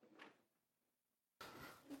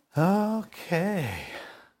Okay.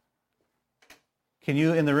 Can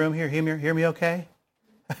you in the room here hear me okay?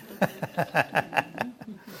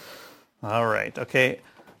 All right. Okay.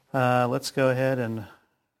 Let's go ahead and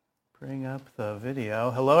bring up the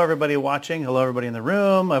video. Hello, everybody watching. Hello, everybody in the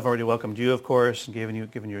room. I've already welcomed you, of course, and given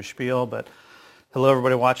you a spiel. But hello,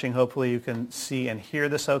 everybody watching. Hopefully, you can see and hear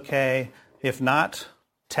this okay. If not,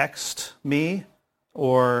 text me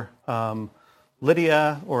or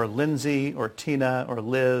Lydia or Lindsay or Tina or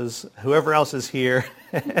Liz, whoever else is here.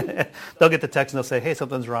 They'll get the text and they'll say, "Hey,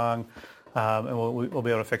 something's wrong," and we'll be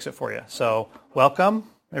able to fix it for you. So, welcome,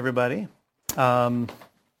 everybody.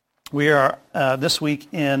 We are this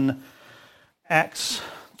week in Acts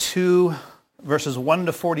 2, verses 1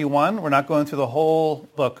 to 41. We're not going through the whole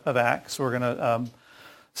book of Acts. We're going to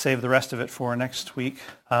save the rest of it for next week.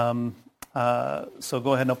 So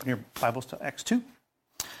go ahead and open your Bibles to Acts 2.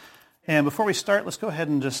 And before we start, let's go ahead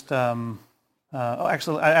and just...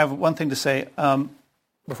 actually, I have one thing to say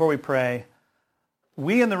before we pray.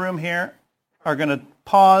 We in the room here are going to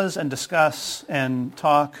pause and discuss and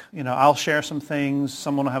talk. I'll share some things.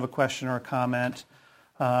 Someone will have a question or a comment,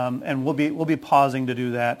 and we'll be pausing to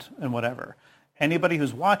do that and whatever. Anybody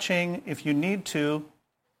who's watching, if you need to,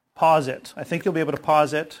 pause it. I think you'll be able to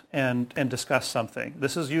pause it and discuss something.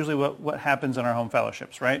 This is usually what happens in our home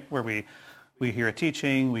fellowships, right? Where we hear a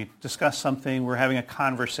teaching, we discuss something, we're having a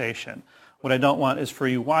conversation. What I don't want is for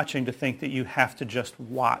you watching to think that you have to just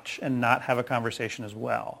watch and not have a conversation as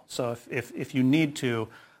well. So if you need to,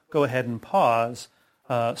 go ahead and pause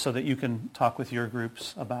so that you can talk with your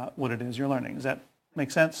groups about what it is you're learning. Does that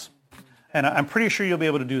make sense? And I'm pretty sure you'll be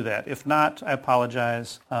able to do that. If not, I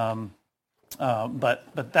apologize. But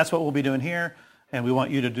that's what we'll be doing here, and we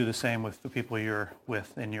want you to do the same with the people you're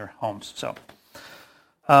with in your homes. So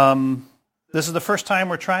this is the first time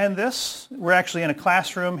we're trying this. We're actually in a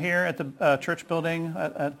classroom here at the church building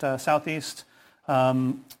at Southeast,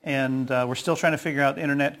 and we're still trying to figure out the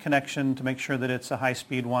internet connection to make sure that it's a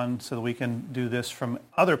high-speed one so that we can do this from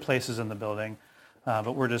other places in the building,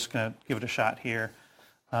 but we're just going to give it a shot here.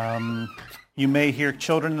 You may hear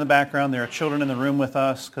children in the background. There are children in the room with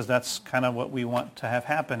us because that's kind of what we want to have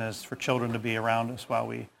happen, is for children to be around us while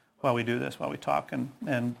we do this, while we talk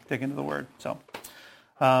and dig into the Word. So.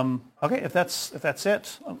 Okay, if that's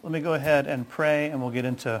it, let me go ahead and pray, and we'll get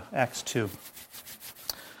into Acts 2.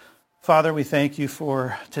 Father, we thank you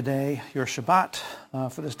for today, your Shabbat,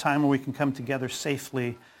 for this time where we can come together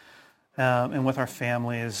safely and with our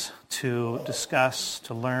families to discuss,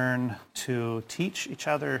 to learn, to teach each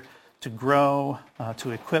other, to grow,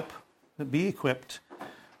 to be equipped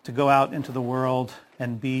to go out into the world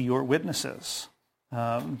and be your witnesses,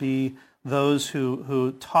 be those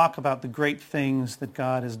who talk about the great things that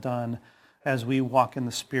God has done as we walk in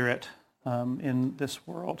the Spirit in this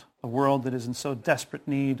world, a world that is in so desperate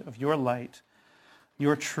need of your light,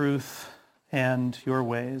 your truth, and your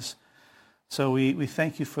ways. So we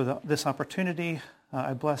thank you for this opportunity.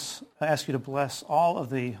 I ask you to bless all of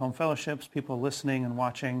the home fellowships, people listening and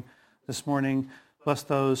watching this morning. Bless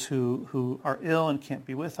those who are ill and can't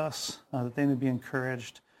be with us, that they may be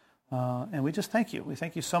encouraged. And we just thank you. We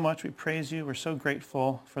thank you so much. We praise you. We're so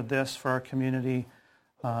grateful for this, for our community,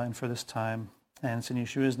 and for this time. And it's in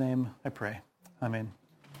Yeshua's name I pray. Amen.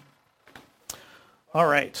 All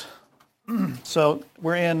right. So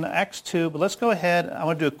we're in Acts 2, but let's go ahead. I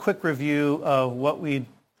want to do a quick review of what we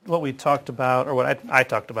talked about, or what I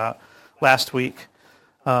talked about last week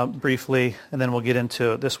briefly, and then we'll get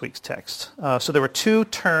into this week's text. So there were two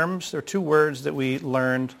words that we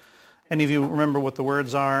learned. Any of you remember what the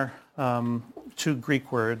words are? Two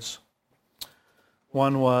Greek words.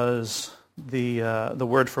 One was the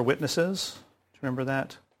word for witnesses. Do you remember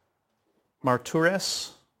that?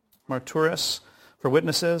 Marturis for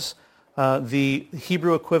witnesses. The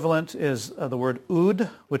Hebrew equivalent is the word ud,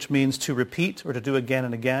 which means to repeat or to do again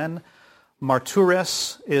and again.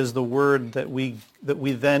 Marturis is the word that we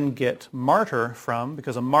then get martyr from,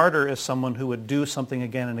 because a martyr is someone who would do something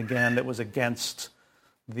again and again that was against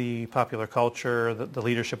the popular culture, the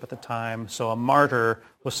leadership at the time. So a martyr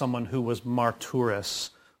was someone who was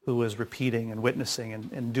marturis, who was repeating and witnessing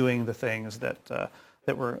and doing the things that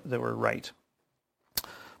were right.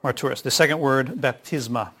 Marturis. The second word,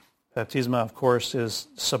 baptisma. Baptisma, of course, is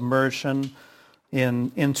submersion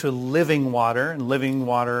into living water. And living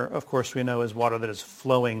water, of course, we know is water that is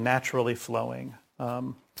flowing, naturally flowing.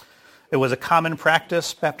 It was a common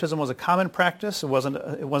practice. Baptism was a common practice. It wasn't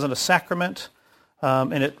a sacrament.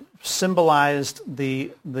 And it symbolized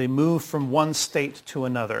the move from one state to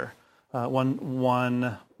another,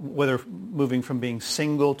 whether moving from being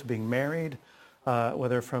single to being married,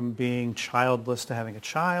 whether from being childless to having a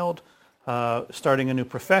child, starting a new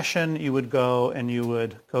profession, you would go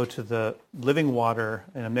to the living water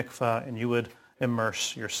in a mikvah, and you would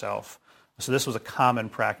immerse yourself. So this was a common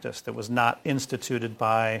practice that was not instituted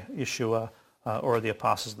by Yeshua or the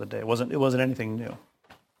apostles of the day. It wasn't anything new.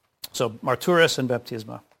 So marturis and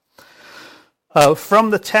baptisma. From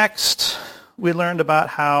the text, we learned about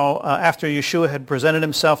how after Yeshua had presented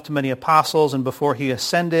himself to many apostles and before he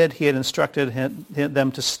ascended, he had instructed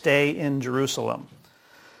them to stay in Jerusalem.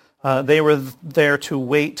 They were there to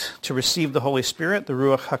wait to receive the Holy Spirit, the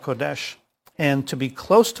Ruach HaKodesh, and to be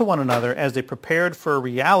close to one another as they prepared for a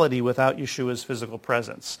reality without Yeshua's physical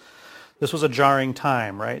presence. This was a jarring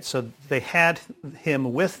time, right? So they had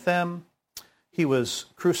him with them. He was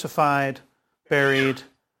crucified, buried.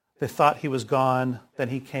 They thought he was gone. Then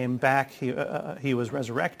he came back. He was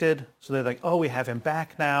resurrected. So they're like, oh, we have him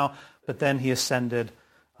back now. But then he ascended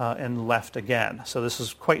and left again. So this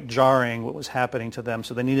is quite jarring what was happening to them.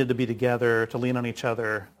 So they needed to be together, to lean on each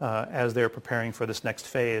other as they're preparing for this next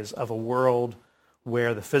phase of a world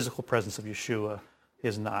where the physical presence of Yeshua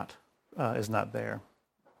is not there.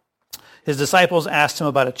 His disciples asked him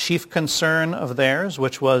about a chief concern of theirs,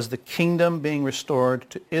 which was the kingdom being restored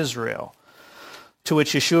to Israel, to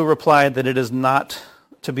which Yeshua replied that it is not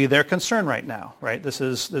to be their concern right now, right?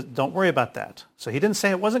 Don't worry about that. So he didn't say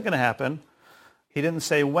it wasn't going to happen. He didn't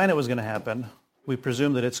say when it was going to happen. We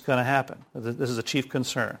presume that it's going to happen. This is a chief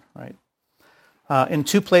concern, right? In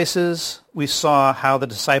two places, we saw how the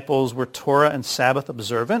disciples were Torah and Sabbath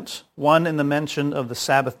observant. One in the mention of the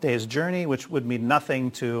Sabbath day's journey, which would mean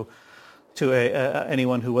nothing to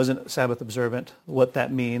anyone who wasn't Sabbath observant, what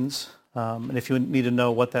that means. And if you need to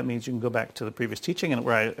know what that means, you can go back to the previous teaching and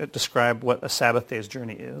where I describe what a Sabbath day's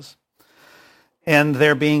journey is. And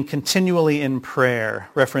they're being continually in prayer,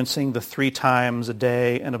 referencing the 3 times a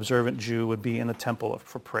day an observant Jew would be in the temple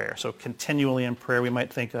for prayer. So continually in prayer, we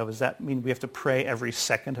might think of, does that mean we have to pray every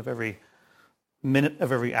second of every minute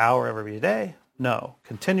of every hour of every day? No.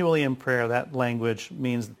 Continually in prayer, that language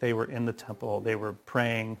means that they were in the temple. They were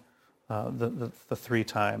praying the 3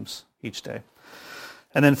 times each day.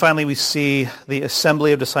 And then finally, we see the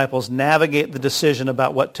assembly of disciples navigate the decision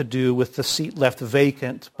about what to do with the seat left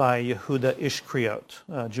vacant by Yehuda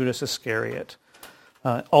Ishkariot, Judas Iscariot,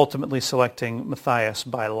 ultimately selecting Matthias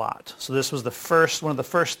by lot. So this was one of the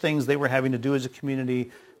first things they were having to do as a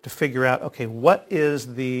community to figure out, okay, what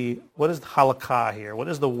is the halakha here? What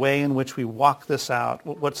is the way in which we walk this out?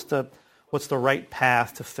 What's the right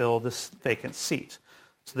path to fill this vacant seat?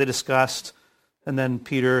 So they discussed. And then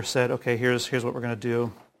Peter said, okay, here's what we're going to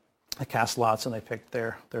do. They cast lots and they picked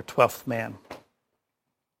their 12th man.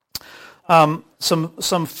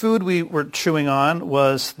 Some food we were chewing on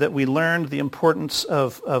was that we learned the importance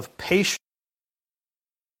of patience.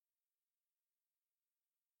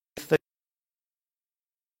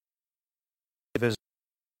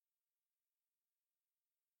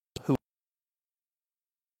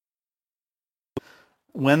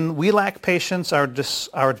 When we lack patience, our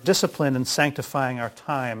discipline in sanctifying our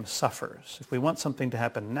time suffers. If we want something to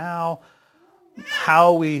happen now,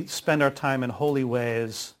 how we spend our time in holy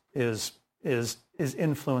ways is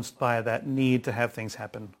influenced by that need to have things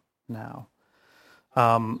happen now.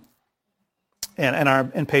 And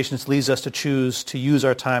our impatience leads us to choose to use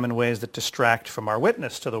our time in ways that distract from our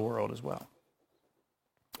witness to the world as well.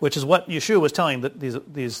 Which is what Yeshua was telling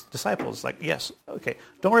these disciples. Like, yes, okay,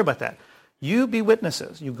 don't worry about that. You be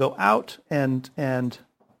witnesses. You go out and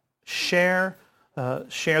share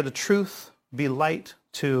the truth. Be light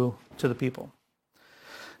to the people.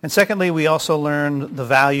 And secondly, we also learned the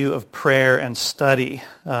value of prayer and study,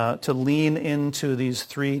 to lean into these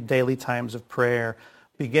 3 daily times of prayer,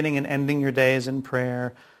 beginning and ending your days in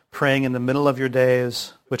prayer, praying in the middle of your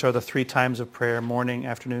days, which are the 3 times of prayer, morning,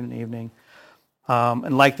 afternoon, and evening.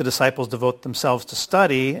 And like the disciples devote themselves to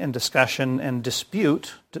study and discussion and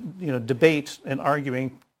dispute, debate and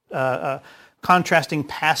arguing, contrasting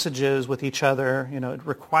passages with each other. It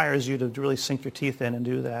requires you to really sink your teeth in and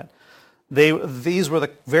do that. These were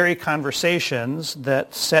the very conversations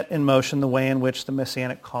that set in motion the way in which the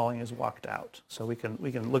Messianic calling is walked out. So we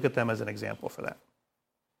can look at them as an example for that.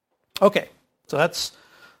 Okay, so that's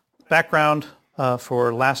background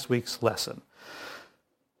for last week's lesson.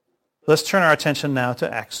 Let's turn our attention now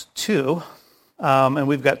to Acts 2. And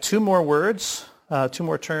we've got 2 more words, 2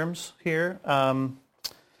 more terms here.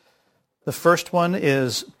 The first one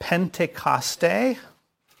is Pentecoste,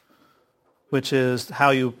 which is how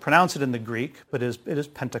you pronounce it in the Greek, but it is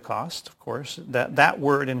Pentecost, of course. That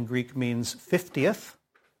word in Greek means 50th,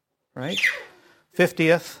 right?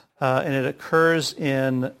 50th, and it occurs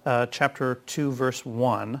in chapter 2, verse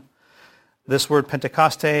 1. This word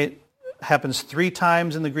Pentecoste happens 3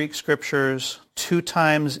 times in the Greek scriptures, 2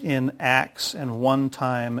 times in Acts, and 1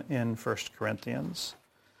 time in 1 Corinthians.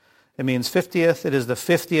 It means 50th. It is the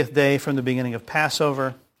 50th day from the beginning of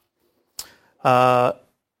Passover,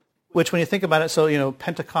 which when you think about it, so,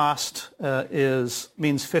 Pentecost means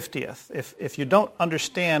 50th. If you don't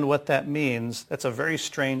understand what that means, that's a very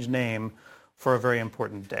strange name for a very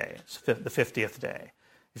important day. It's the 50th day.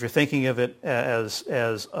 If you're thinking of it as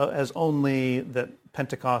only that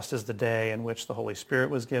Pentecost is the day in which the Holy Spirit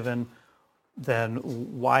was given, then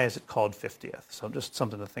why is it called 50th? So just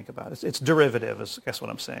something to think about. It's derivative, is I guess what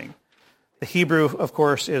I'm saying. The Hebrew, of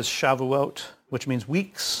course, is Shavuot, which means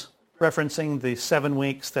weeks, referencing the 7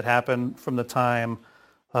 weeks that happen from the time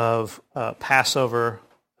of Passover,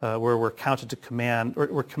 where we're commanded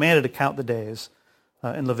to count the days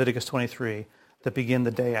in Leviticus 23 that begin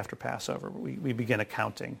the day after Passover. We begin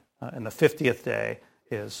accounting, and the 50th day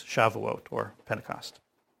is Shavuot, or Pentecost.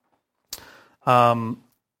 And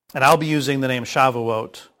I'll be using the name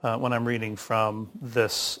Shavuot when I'm reading from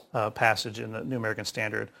this passage in the New American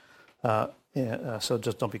Standard, so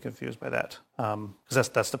just don't be confused by that, because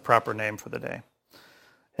that's the proper name for the day.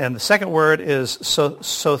 And the second word is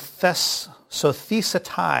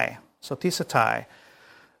sothisatai,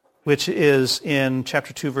 which is in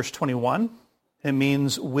chapter 2, verse 21. It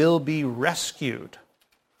means will be rescued.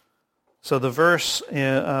 So the verse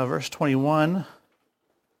 21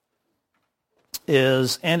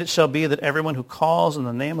 is, and it shall be that everyone who calls in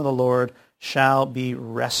the name of the Lord shall be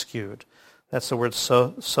rescued. That's the word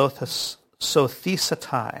sothisatai.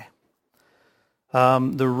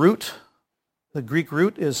 The Greek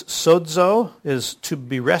root is sodzo, is to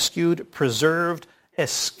be rescued, preserved,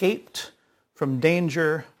 escaped from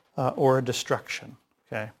danger or destruction.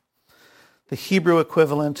 Okay. The Hebrew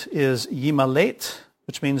equivalent is yimalet,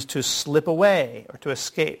 which means to slip away or to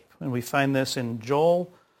escape. And we find this in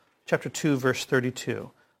Joel chapter 2, verse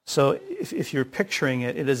 32. So if you're picturing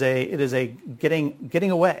it, it is a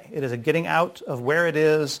getting away. It is a getting out of where it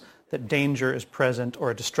is that danger is present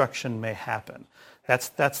or destruction may happen. That's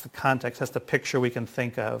the context. That's the picture we can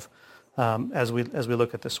think of as we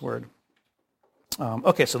look at this word.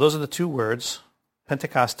 Okay, so those are the 2 words,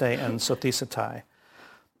 Pentecoste and sothisatai.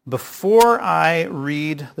 Before I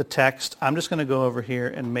read the text, I'm just going to go over here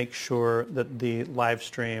and make sure that the live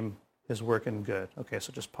stream is working good. Okay,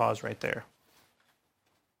 so just pause right there.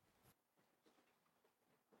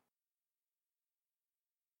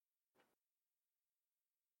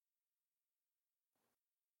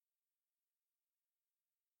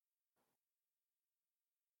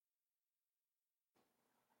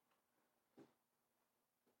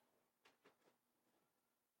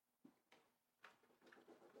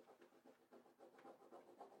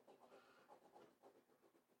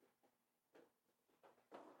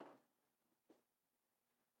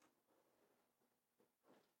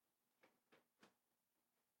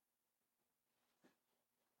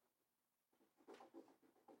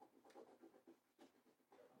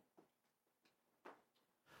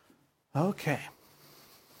 Okay.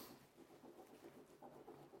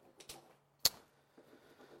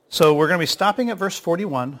 So we're going to be stopping at verse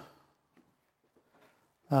 41.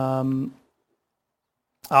 I'll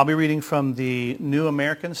be reading from the New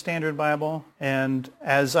American Standard Bible, and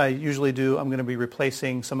as I usually do, I'm going to be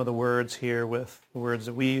replacing some of the words here with the words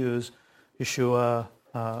that we use, Yeshua,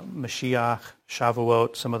 Mashiach,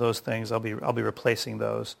 Shavuot, some of those things. I'll be replacing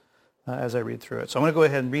those as I read through it. So I'm going to go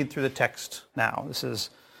ahead and read through the text now. This is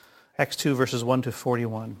Acts 2, verses 1 to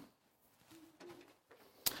 41.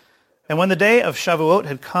 And when the day of Shavuot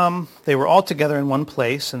had come, they were all together in one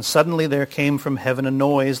place, and suddenly there came from heaven a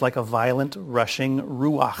noise like a violent rushing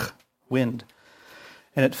ruach, wind.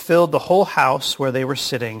 And it filled the whole house where they were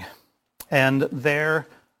sitting. And there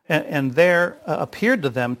appeared to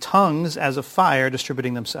them tongues as of fire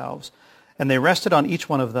distributing themselves. And they rested on each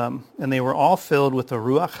one of them, and they were all filled with the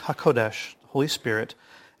Ruach HaKodesh, the Holy Spirit,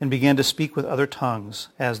 and began to speak with other tongues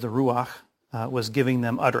as the Ruach was giving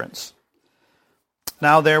them utterance.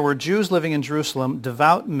 Now there were Jews living in Jerusalem,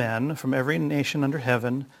 devout men from every nation under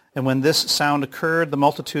heaven, and when this sound occurred, the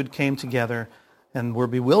multitude came together and were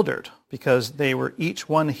bewildered, because they were each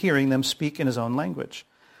one hearing them speak in his own language.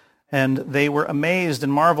 And they were amazed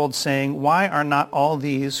and marveled, saying, "Why are not all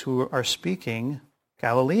these who are speaking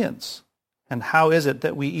Galileans? And how is it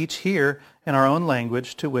that we each hear in our own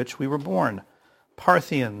language to which we were born?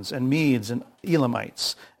 Parthians and Medes and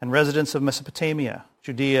Elamites and residents of Mesopotamia,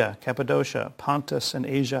 Judea, Cappadocia, Pontus and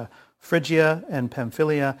Asia, Phrygia and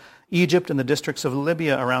Pamphylia, Egypt and the districts of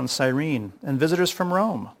Libya around Cyrene, and visitors from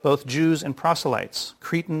Rome, both Jews and proselytes,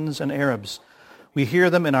 Cretans and Arabs. We hear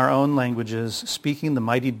them in our own languages, speaking the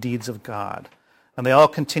mighty deeds of God. And they all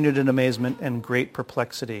continued in amazement and great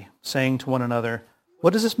perplexity, saying to one another,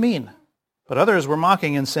 "What does this mean?" But others were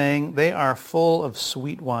mocking and saying, "They are full of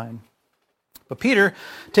sweet wine." But Peter,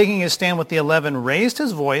 taking his stand with the 11, raised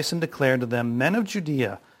his voice and declared to them, "Men of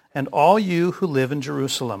Judea, and all you who live in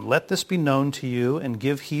Jerusalem, let this be known to you, and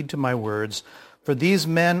give heed to my words. For these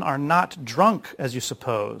men are not drunk, as you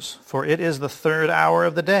suppose, for it is the 3rd hour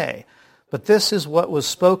of the day. But this is what was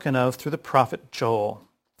spoken of through the prophet Joel.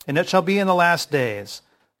 And it shall be in the last days,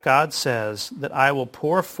 God says, that I will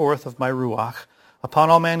pour forth of my Ruach upon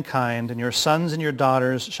all mankind, and your sons and your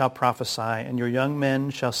daughters shall prophesy, and your young men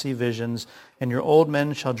shall see visions, and your old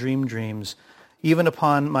men shall dream dreams. Even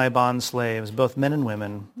upon my bondslaves, both men and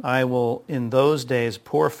women, I will in those days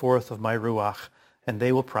pour forth of my Ruach, and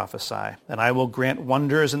they will prophesy. And I will grant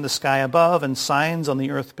wonders in the sky above and signs on the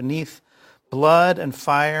earth beneath, blood and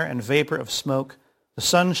fire and vapor of smoke. The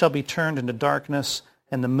sun shall be turned into darkness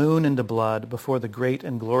and the moon into blood before the great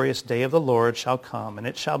and glorious day of the Lord shall come. And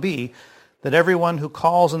it shall be that everyone who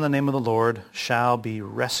calls on the name of the Lord shall be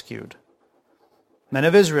rescued. Men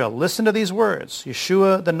of Israel, listen to these words.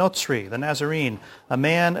 Yeshua the Notzri, the Nazarene, a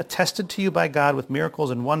man attested to you by God with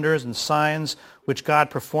miracles and wonders and signs which God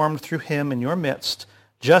performed through him in your midst,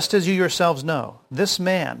 just as you yourselves know. This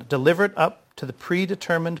man, delivered up to the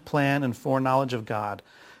predetermined plan and foreknowledge of God,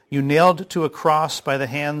 you nailed to a cross by the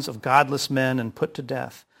hands of godless men and put to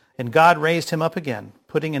death. And God raised him up again,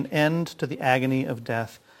 putting an end to the agony of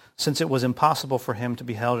death, since it was impossible for him to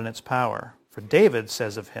be held in its power. For David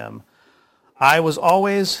says of him, I was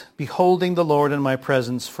always beholding the Lord in my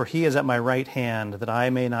presence, for he is at my right hand, that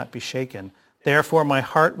I may not be shaken. Therefore my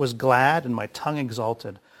heart was glad and my tongue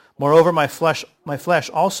exalted. Moreover, my flesh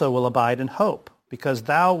also will abide in hope, because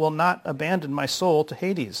thou wilt not abandon my soul to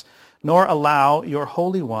Hades, nor allow your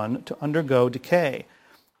Holy One to undergo decay.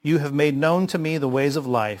 You have made known to me the ways of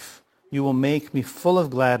life. You will make me full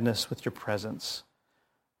of gladness with your presence.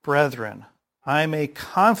 Brethren, I may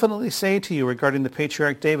confidently say to you regarding the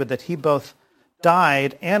patriarch David that he both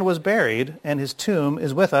died and was buried, and his tomb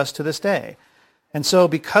is with us to this day. And so,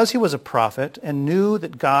 because he was a prophet and knew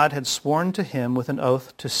that God had sworn to him with an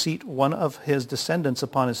oath to seat one of his descendants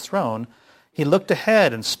upon his throne, he looked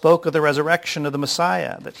ahead and spoke of the resurrection of the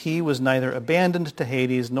Messiah, that he was neither abandoned to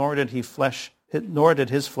Hades, nor did his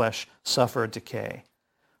flesh suffer decay.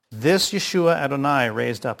 This Yeshua Adonai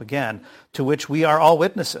raised up again, to which we are all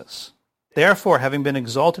witnesses. Therefore, having been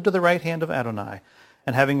exalted to the right hand of Adonai,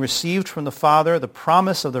 and having received from the Father the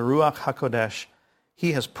promise of the Ruach HaKodesh,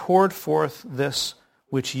 he has poured forth this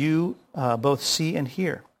which you both see and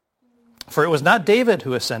hear. For it was not David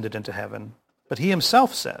who ascended into heaven, but he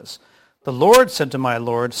himself says, The Lord said to my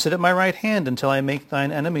Lord, Sit at my right hand until I make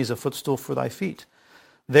thine enemies a footstool for thy feet.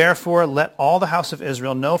 Therefore let all the house of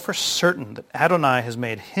Israel know for certain that Adonai has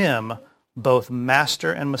made him both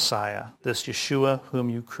Master and Messiah, this Yeshua whom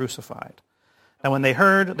you crucified. And when they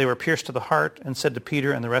heard, they were pierced to the heart and said to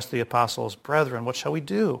Peter and the rest of the apostles, Brethren, what shall we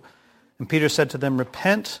do? And Peter said to them,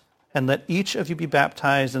 Repent and let each of you be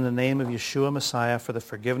baptized in the name of Yeshua Messiah for the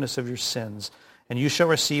forgiveness of your sins, and you shall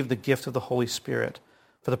receive the gift of the Holy Spirit.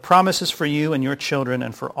 For the promise is for you and your children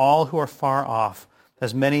and for all who are far off,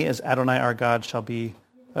 as many as Adonai our God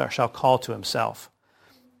shall call to himself.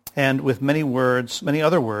 And with many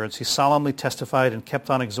other words, he solemnly testified and kept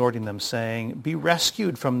on exhorting them, saying, Be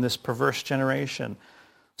rescued from this perverse generation.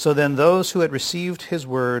 So then those who had received his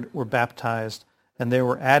word were baptized, and there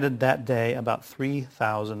were added that day about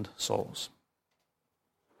 3,000 souls.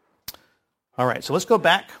 All right, so let's go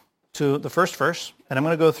back to the first verse, and I'm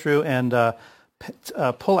going to go through and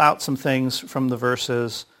pull out some things from the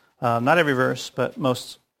verses, not every verse, but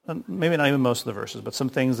most, maybe not even most of the verses, but some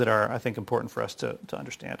things that are, I think, important for us to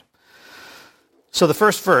understand. So the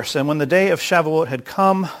first verse, and when the day of Shavuot had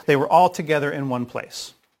come, they were all together in one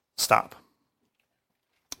place. Stop.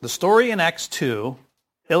 The story in Acts 2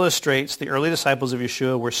 illustrates the early disciples of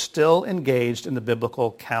Yeshua were still engaged in the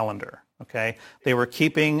biblical calendar. Okay, they were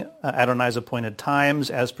keeping Adonai's appointed times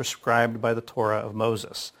as prescribed by the Torah of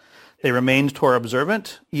Moses. They remained Torah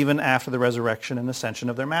observant even after the resurrection and ascension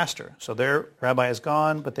of their master. So their rabbi is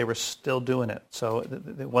gone, but they were still doing it. So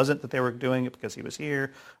it wasn't that they were doing it because he was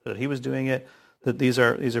here, or that he was doing it. That these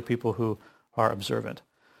are people who are observant.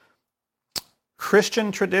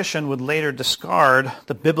 Christian tradition would later discard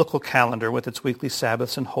the biblical calendar with its weekly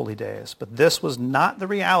Sabbaths and holy days, but this was not the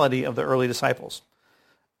reality of the early disciples.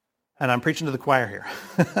 And I'm preaching to the choir here.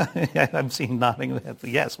 I'm seeing nodding.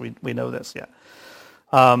 Yes, we know this, yeah.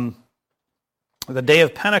 The day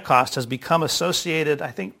of Pentecost has become associated, I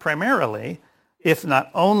think, primarily, if not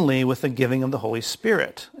only, with the giving of the Holy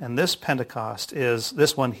Spirit. And this Pentecost is,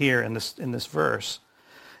 this one here in this verse,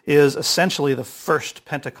 is essentially the first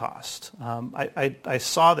Pentecost. I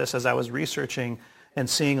saw this as I was researching and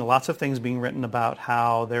seeing lots of things being written about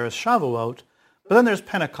how there is Shavuot, but then there's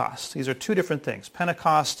Pentecost. These are two different things.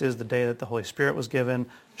 Pentecost is the day that the Holy Spirit was given.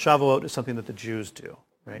 Shavuot is something that the Jews do,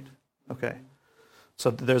 right? Okay. So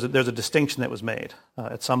there's a distinction that was made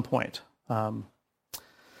at some point. Is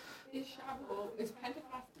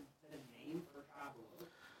Pentecost the name for Shavuot?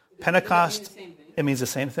 Pentecost, it means the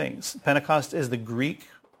same things. Pentecost is the Greek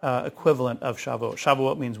equivalent of Shavuot.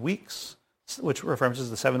 Shavuot means weeks, which references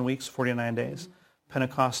the 7 weeks, 49 days.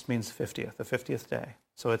 Pentecost means 50th, the 50th day.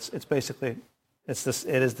 So it's basically, it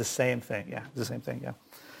is the same thing. Yeah, it's the same thing, yeah.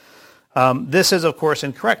 This is, of course,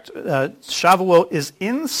 incorrect. Shavuot is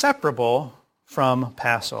inseparable from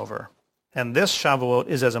Passover. And this Shavuot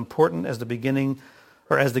is as important as the beginning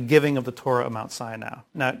or as the giving of the Torah at Mount Sinai.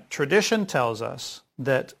 Now, tradition tells us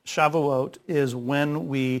that Shavuot is when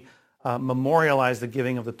we memorialize the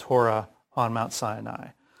giving of the Torah on Mount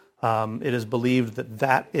Sinai. It is believed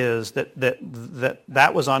that was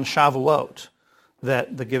on Shavuot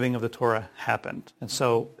that the giving of the Torah happened. And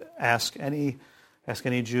so ask any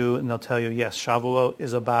Jew and they'll tell you, yes, Shavuot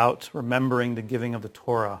is about remembering the giving of the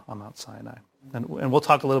Torah on Mount Sinai. And we'll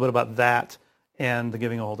talk a little bit about that and the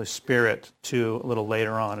giving of the Holy Spirit too a little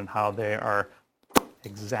later on and how they are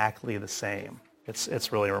exactly the same.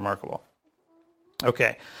 It's really remarkable.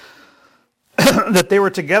 Okay. That they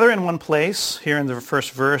were together in one place, here in the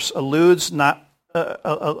first verse, alludes not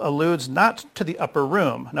to the upper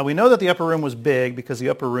room. Now we know that the upper room was big because the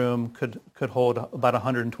upper room could hold about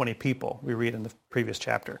 120 people, we read in the previous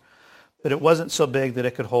chapter. But it wasn't so big that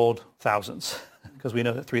it could hold thousands, because we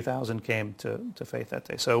know that 3,000 came to faith that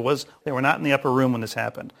day. So they were not in the upper room when this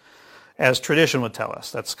happened, as tradition would tell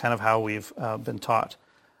us. That's kind of how we've been taught.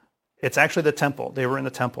 It's actually the temple. They were in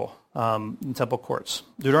the temple, in temple courts.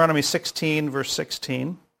 Deuteronomy 16, verse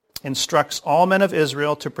 16, instructs all men of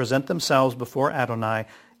Israel to present themselves before Adonai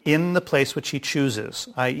in the place which he chooses,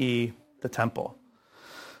 i.e. the temple,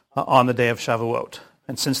 on the day of Shavuot.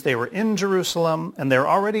 And since they were in Jerusalem and they're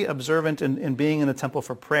already observant in being in the temple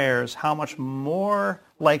for prayers, how much more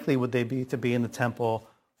likely would they be to be in the temple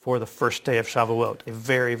for the first day of Shavuot, a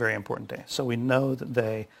very, very important day. So we know that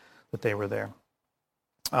they were there.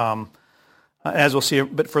 As we'll see a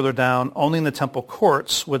bit further down, only in the temple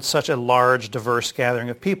courts would such a large, diverse gathering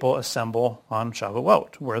of people assemble on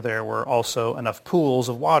Shavuot, where there were also enough pools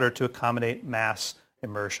of water to accommodate mass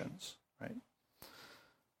immersions. Right?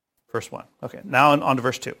 Verse 1. Okay, now on to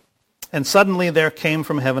verse 2. And suddenly there came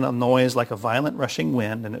from heaven a noise like a violent rushing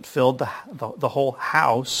wind, and it filled the whole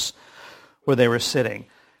house where they were sitting.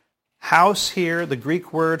 House here, the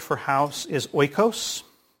Greek word for house is oikos.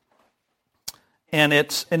 And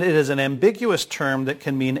it is an ambiguous term that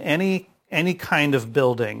can mean any kind of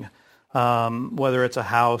building, whether it's a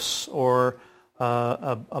house or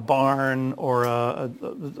a barn or a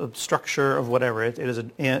structure of whatever.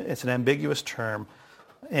 It's an ambiguous term,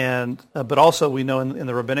 but also we know in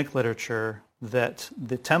the rabbinic literature that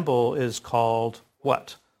the temple is called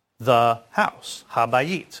what? The house,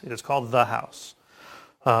 habayit. It is called the house.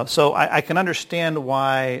 So I can understand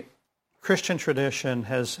why Christian tradition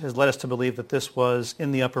has led us to believe that this was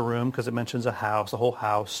in the upper room because it mentions a house, a whole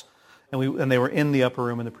house, and they were in the upper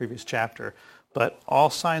room in the previous chapter. But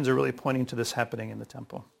all signs are really pointing to this happening in the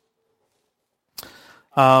temple.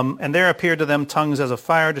 And there appeared to them tongues as of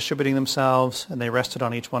fire distributing themselves, and they rested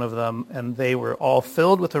on each one of them, and they were all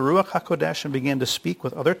filled with the Ruach HaKodesh and began to speak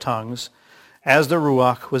with other tongues as the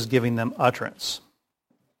Ruach was giving them utterance.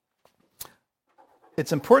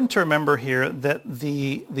 It's important to remember here that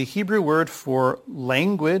the Hebrew word for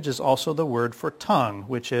language is also the word for tongue,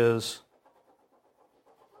 which is,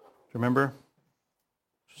 remember?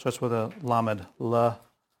 Starts with a lamed,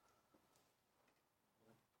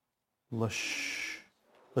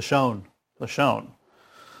 lashon.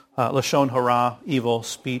 Lashon hara, evil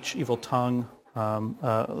speech, evil tongue.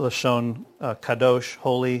 Lashon kadosh,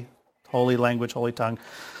 holy language, holy tongue.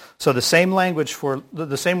 So the same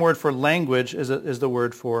word for language is the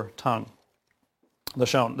word for tongue.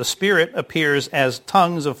 Lashon. The Spirit appears as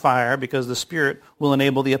tongues of fire because the Spirit will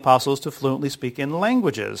enable the apostles to fluently speak in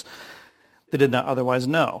languages they did not otherwise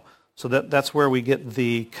know. So that's where we get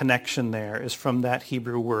the connection there, is from that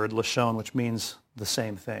Hebrew word, lashon, which means the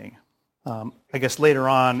same thing. I guess later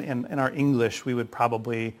on in our English, we would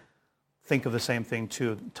probably think of the same thing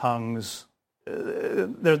too, tongues.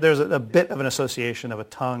 There's a bit of an association of a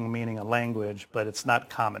tongue meaning a language, but it's not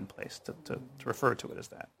commonplace to refer to it as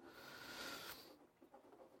that.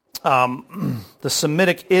 The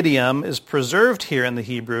Semitic idiom is preserved here in the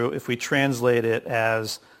Hebrew if we translate it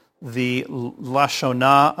as the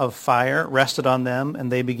lashonah of fire rested on them,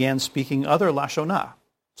 and they began speaking other lashonah.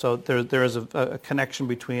 So there is a connection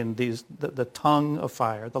between the tongue of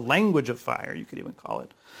fire, the language of fire, you could even call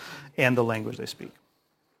it, and the language they speak.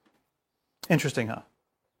 Interesting, huh?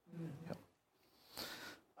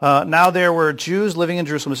 Yep. Now there were Jews living in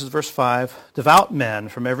Jerusalem, this is verse 5, devout men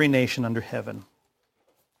from every nation under heaven.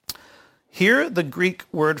 Here, the Greek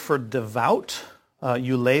word for devout,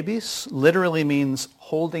 eulabis, literally means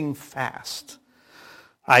holding fast,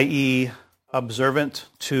 i.e. observant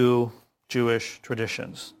to Jewish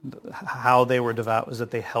traditions. How they were devout was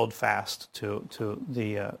that they held fast to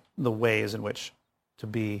the ways in which to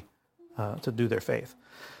do their faith.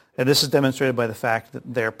 And this is demonstrated by the fact that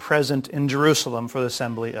they're present in Jerusalem for the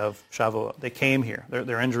assembly of Shavuot. They came here.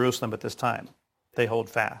 They're in Jerusalem at this time. They hold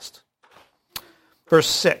fast. Verse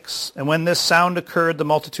 6, and when this sound occurred, the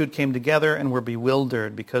multitude came together and were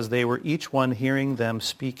bewildered because they were each one hearing them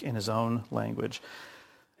speak in his own language.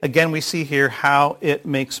 Again, we see here how it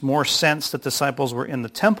makes more sense that disciples were in the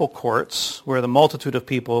temple courts where the multitude of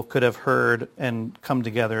people could have heard and come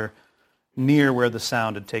together near where the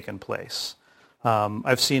sound had taken place.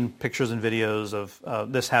 I've seen pictures and videos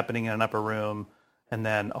of this happening in an upper room and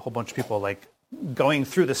then a whole bunch of people like going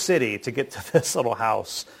through the city to get to this little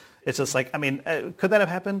house. It's just like, I mean, could that have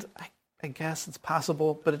happened? I guess it's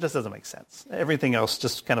possible, but it just doesn't make sense. Everything else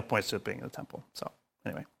just kind of points to it being in the temple. So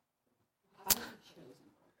anyway.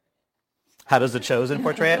 How does the Chosen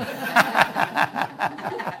portray it?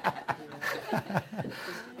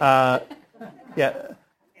 Yeah,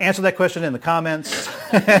 answer that question in the comments.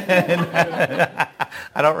 I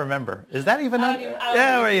don't remember. Is that even?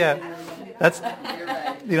 Yeah. That's.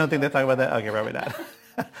 You don't think they're talking about that? Okay, probably not.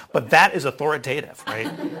 But that is authoritative,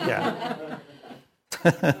 right? Yeah.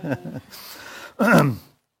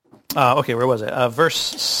 Okay, where was it? Verse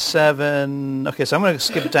 7. Okay, so I'm going to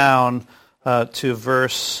skip down to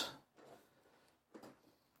verse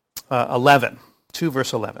 11. 2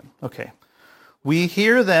 verse 11. Okay. We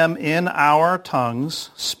hear them in our tongues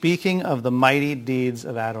speaking of the mighty deeds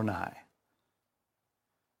of Adonai.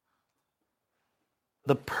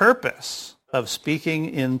 The purpose of speaking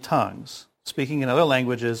in tongues, speaking in other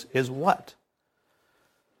languages, is what?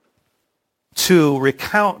 To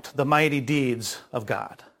recount the mighty deeds of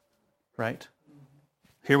God, right?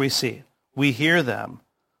 Here we see, we hear them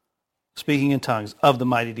speaking in tongues of the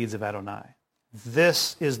mighty deeds of Adonai.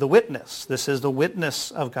 This is the witness. This is the witness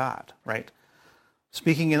of God, right?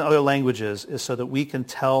 Speaking in other languages is so that we can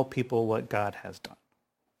tell people what God has done.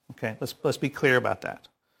 Okay, let's be clear about that.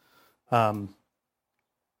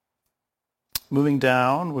 Moving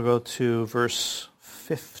down, we'll go to verse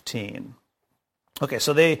 15. Okay,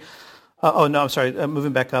 so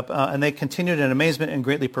moving back up. And they continued in amazement and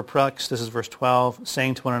greatly perplexed. This is verse 12,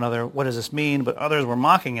 saying to one another, what does this mean? But others were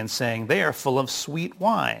mocking and saying, they are full of sweet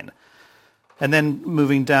wine. And then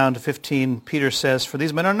moving down to 15, Peter says, for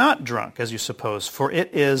these men are not drunk, as you suppose, for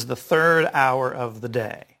it is the third hour of the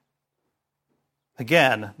day.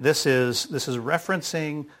 Again, this is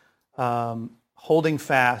referencing holding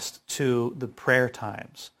fast to the prayer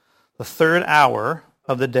times. The third hour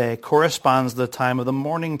of the day corresponds to the time of the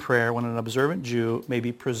morning prayer when an observant Jew may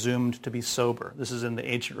be presumed to be sober. This is in the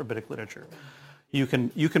ancient rabbinic literature. You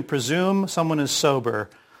can presume someone is sober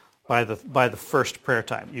by the first prayer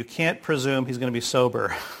time. You can't presume he's going to be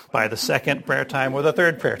sober by the second prayer time or the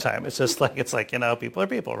third prayer time. It's like people are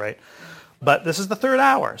people, right? But this is the third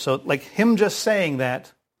hour. So like him just saying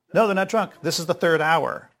that, no, they're not drunk. This is the third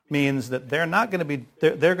hour means that they're not going to be.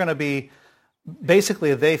 They're going to be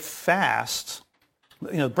basically they fast.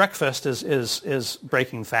 Breakfast is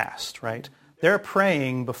breaking fast, right? They're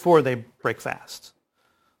praying before they break fast.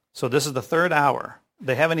 So this is the third hour.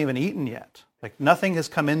 They haven't even eaten yet. Like nothing has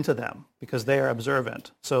come into them because they are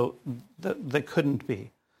observant. So they couldn't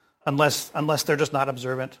be, unless they're just not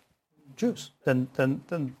observant Jews. Then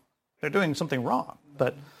they're doing something wrong.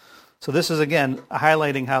 But so this is again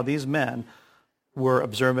highlighting how these men were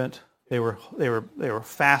observant. They were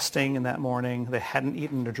fasting in that morning. They hadn't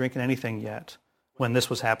eaten or drinking anything yet when this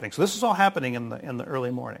was happening. So this is all happening in the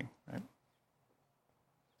early morning, right?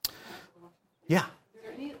 Yeah. Is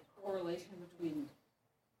there any correlation between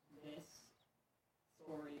this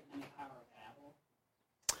story and the Tower of Babel?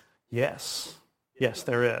 Yes,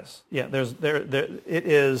 there is. Yeah, it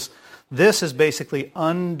is. This is basically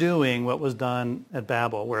undoing what was done at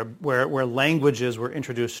Babel, where languages were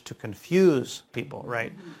introduced to confuse people,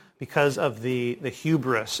 right? Mm-hmm. Because of the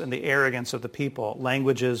hubris and the arrogance of the people,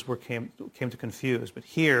 languages came to confuse. But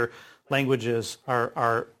here, languages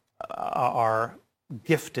are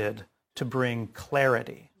gifted to bring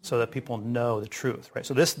clarity so that people know the truth, right?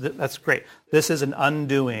 So that's great. This is an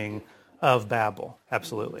undoing of Babel.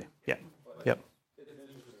 Absolutely. Yeah. Yep. It's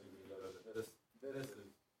interesting because this is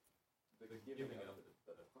the giving of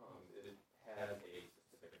the tongues. It has a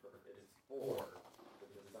specific purpose. It is for the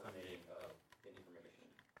disseminating of information.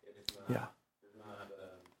 It is not. Yeah. There's not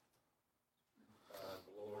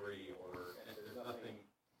glory or and there's nothing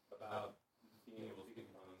about being able to speak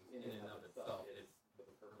in tongues in and of itself. It is the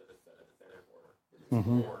purpose that it's there for. It's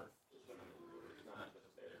for. It's not just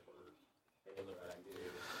there for hey, look what I can do.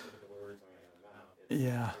 Look at the words coming out of my mouth.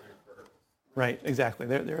 Yeah. Right, exactly.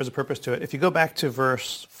 There is a purpose to it. If you go back to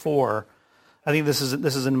verse 4, I think this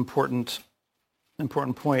is an important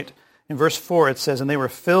point. In verse 4 it says, "And they were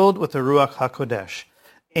filled with the Ruach HaKodesh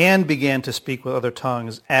and began to speak with other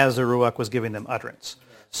tongues as the Ruach was giving them utterance."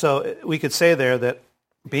 So we could say there that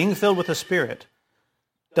being filled with the Spirit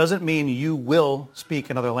doesn't mean you will speak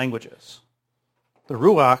in other languages. The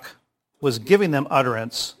Ruach was giving them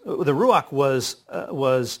utterance. The Ruach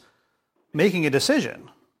was making a decision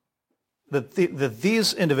that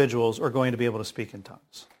these individuals are going to be able to speak in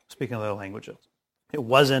tongues, speak in other languages. It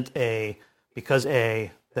wasn't because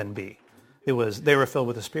A, then B. It was they were filled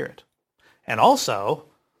with the Spirit. And also,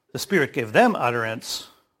 the Spirit gave them utterance,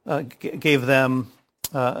 they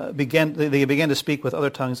began to speak with other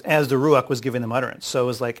tongues as the Ruach was giving them utterance. So it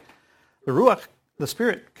was like the Ruach, the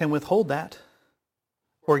Spirit can withhold that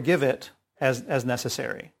or give it as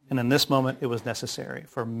necessary. And in this moment, it was necessary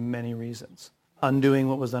for many reasons. Undoing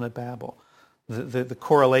what was done at Babel. The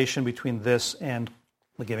correlation between this and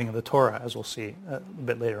the giving of the Torah, as we'll see a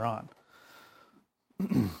bit later on.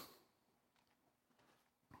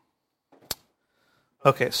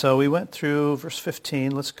 Okay, so we went through verse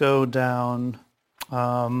 15. Let's go down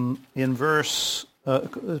in verse,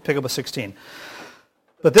 pick up with 16.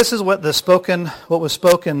 "But this is what was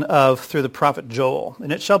spoken of through the prophet Joel.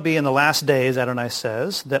 And it shall be in the last days, Adonai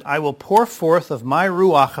says, that I will pour forth of my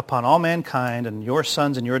Ruach upon all mankind, and your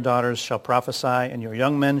sons and your daughters shall prophesy, and your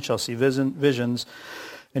young men shall see visions,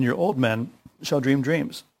 and your old men shall dream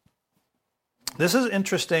dreams." This is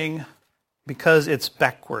interesting because it's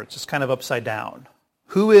backwards. It's kind of upside down.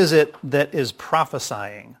 Who is it that is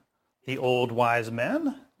prophesying? The old wise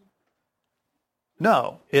men?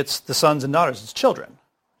 No, it's the sons and daughters. It's children.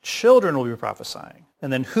 Children will be prophesying.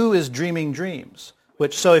 And then who is dreaming dreams?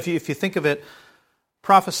 So if you think of it,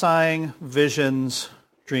 prophesying, visions,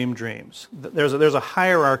 dreams. There's a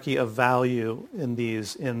hierarchy of value in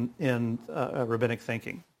these in rabbinic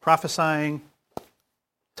thinking. Prophesying,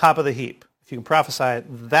 top of the heap. If you can prophesy,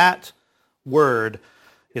 that word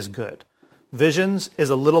is good. Visions is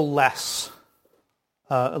a little less.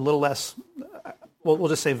 We'll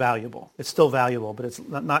just say valuable. It's still valuable, but it's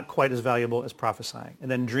not quite as valuable as prophesying.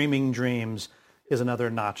 And then dreaming dreams is another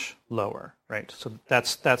notch lower, right? So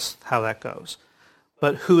that's how that goes.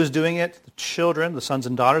 But who is doing it? The children, the sons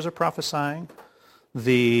and daughters are prophesying.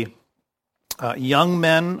 The young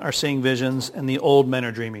men are seeing visions, and the old men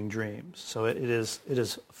are dreaming dreams. So it is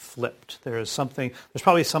flipped. There's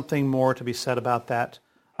probably something more to be said about that.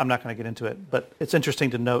 I'm not going to get into it, but it's interesting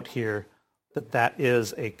to note here that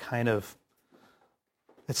is a kind of,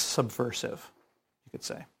 it's subversive, you could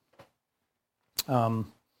say.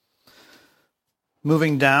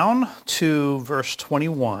 Moving down to verse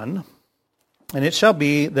 21, "And it shall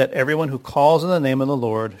be that everyone who calls in the name of the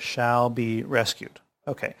Lord shall be rescued."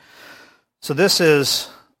 Okay, so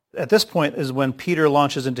at this point is when Peter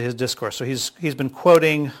launches into his discourse. So he's been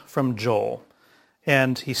quoting from Joel,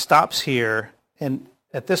 and he stops here, and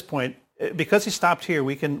at this point, because he stopped here,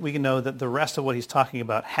 we can know that the rest of what he's talking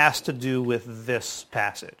about has to do with this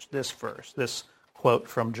passage, this verse, this quote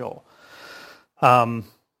from Joel.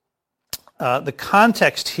 The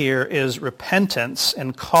context here is repentance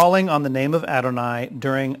and calling on the name of Adonai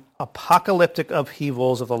during apocalyptic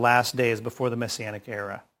upheavals of the last days before the Messianic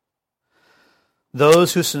era.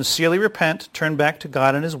 Those who sincerely repent, turn back to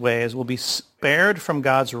God and his ways, will be spared from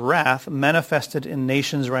God's wrath manifested in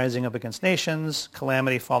nations rising up against nations,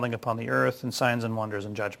 calamity falling upon the earth, and signs and wonders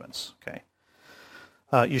and judgments. Okay.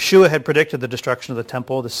 Yeshua had predicted the destruction of the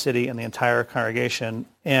temple, the city, and the entire congregation,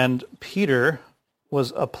 and Peter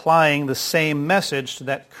was applying the same message to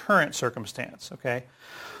that current circumstance. Okay.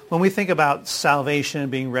 When we think about salvation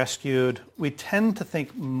and being rescued, we tend to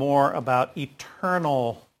think more about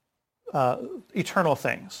eternal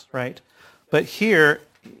things, right? But here,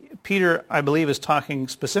 Peter, I believe, is talking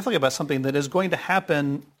specifically about something that is going to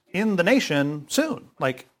happen in the nation soon,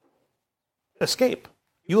 like escape.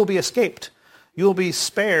 You will be escaped. You will be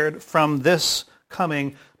spared from this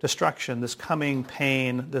coming destruction, this coming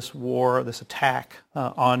pain, this war, this attack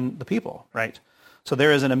on the people, right? So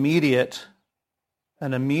there is an immediate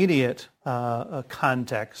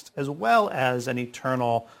context as well as an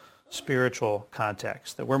eternal spiritual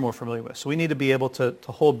context that we're more familiar with. So we need to be able to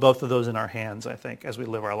hold both of those in our hands, I think, as we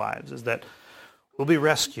live our lives, is that we'll be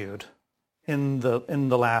rescued in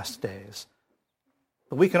the last days.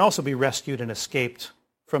 But we can also be rescued and escaped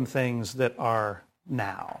from things that are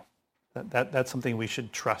now. That's something we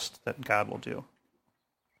should trust that God will do.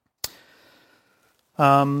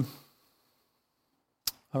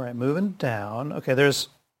 All right, moving down. Okay, there's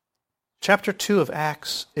chapter 2 of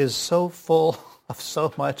Acts is so full of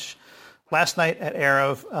so much. Last night at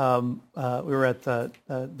Erev, we were at the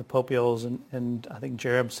Popiels, and I think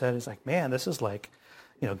Jared said, he's like, man, this is like,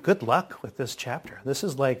 good luck with this chapter. This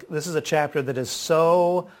is a chapter that is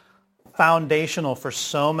so foundational for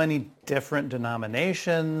so many different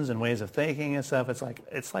denominations and ways of thinking and stuff. It's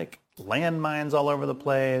like landmines all over the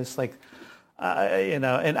place. And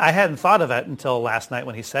I hadn't thought of it until last night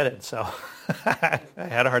when he said it. So I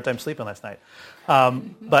had a hard time sleeping last night.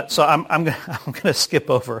 But so I'm going to skip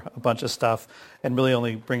over a bunch of stuff and really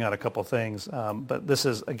only bring out a couple things. But this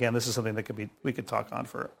is something that we could talk on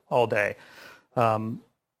for all day. So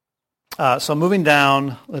moving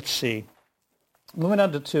down, let's see. Moving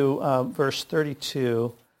on to verse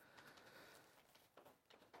 32.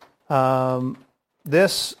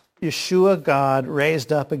 This Yeshua God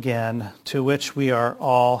raised up again, to which we are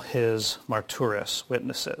all his martyrs,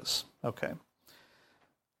 witnesses. Okay.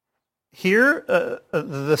 Here,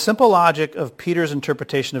 the simple logic of Peter's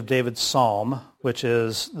interpretation of David's psalm, which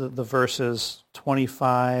is the verses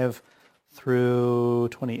 25 through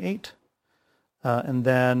 28, and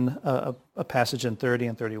then a passage in 30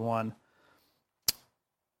 and 31.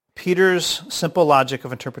 Peter's simple logic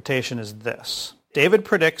of interpretation is this. David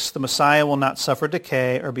predicts the Messiah will not suffer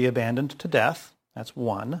decay or be abandoned to death. That's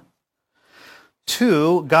 1.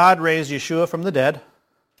 2, God raised Yeshua from the dead.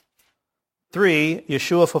 3,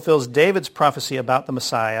 Yeshua fulfills David's prophecy about the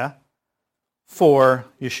Messiah. 4,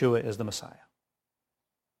 Yeshua is the Messiah.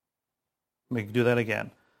 Let me do that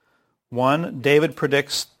again. 1, David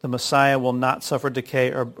predicts the Messiah will not suffer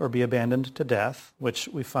decay or be abandoned to death, which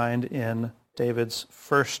we find in David's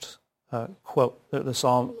first quote, the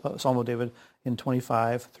Psalm of David in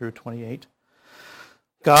 25 through 28.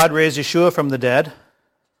 God raised Yeshua from the dead.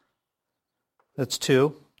 That's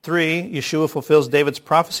 2. 3, Yeshua fulfills David's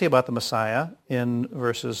prophecy about the Messiah in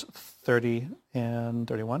verses 30 and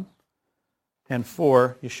 31. And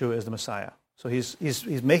 4, Yeshua is the Messiah. So he's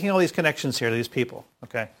making all these connections here to these people.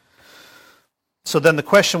 Okay. So then the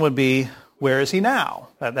question would be, where is he now?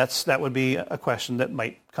 That would be a question that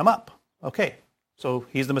might come up. Okay, so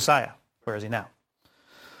he's the Messiah. Where is he now?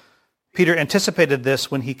 Peter anticipated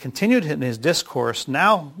this when he continued in his discourse,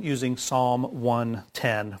 now using Psalm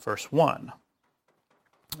 110, verse 1.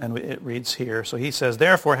 And it reads here, so he says,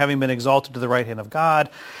 therefore, having been exalted to the right hand of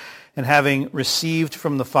God, and having received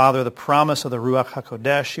from the Father the promise of the Ruach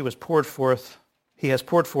HaKodesh, he has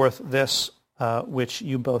poured forth this which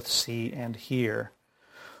you both see and hear.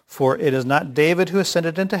 For it is not David who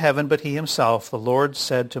ascended into heaven, but he himself. The Lord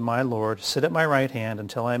said to my Lord, sit at my right hand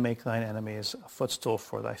until I make thine enemies a footstool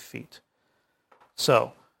for thy feet.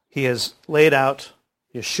 So he has laid out,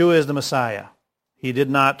 Yeshua is the Messiah. He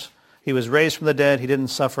was raised from the dead. He didn't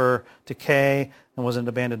suffer decay and wasn't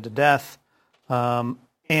abandoned to death.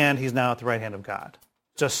 And he's now at the right hand of God.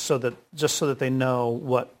 Just so that they know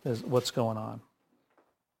what's going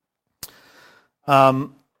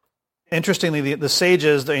on. Interestingly, the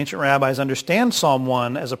sages, the ancient rabbis, understand Psalm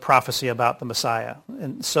 1 as a prophecy about the Messiah,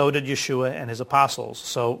 and so did Yeshua and his apostles.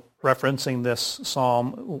 So referencing this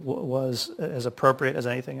psalm was as appropriate as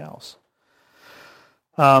anything else.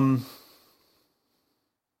 Moving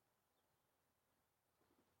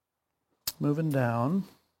down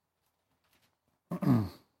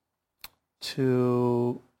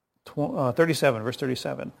to 37, verse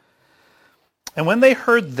 37. And when they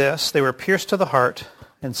heard this, they were pierced to the heart,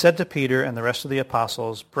 and said to Peter and the rest of the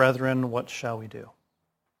apostles, brethren, what shall we do?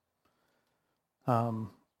 I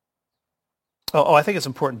think it's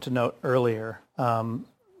important to note earlier, where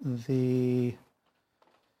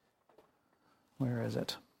is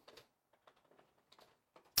it?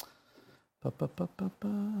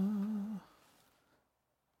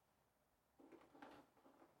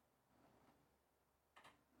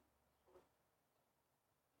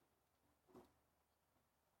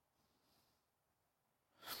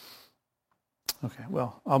 Okay,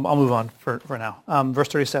 well, I'll move on for now. Verse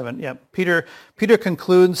 37, yeah. Peter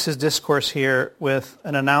concludes his discourse here with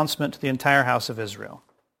an announcement to the entire house of Israel.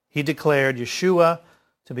 He declared Yeshua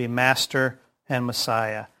to be Master and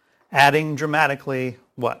Messiah, adding dramatically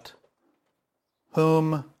what?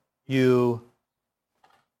 Whom you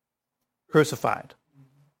crucified.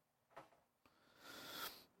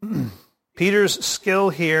 Peter's skill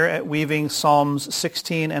here at weaving Psalms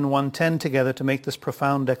 16 and 110 together to make this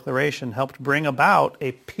profound declaration helped bring about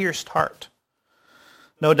a pierced heart,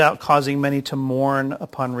 no doubt causing many to mourn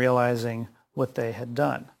upon realizing what they had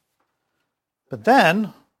done. But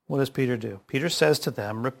then, what does Peter do? Peter says to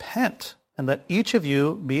them, repent, and let each of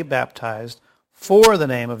you be baptized for the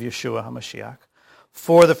name of Yeshua HaMashiach,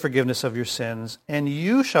 for the forgiveness of your sins, and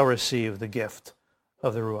you shall receive the gift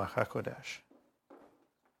of the Ruach HaKodesh.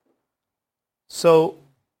 So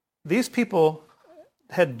these people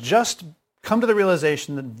had just come to the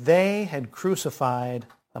realization that they had crucified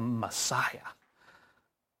the Messiah.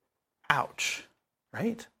 Ouch,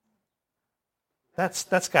 right?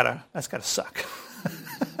 That's gotta suck.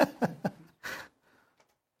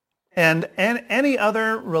 and any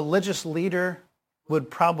other religious leader would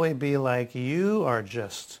probably be like, you're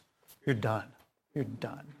done. You're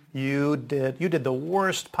done. You did the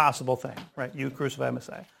worst possible thing, right? You crucified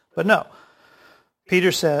Messiah. But no.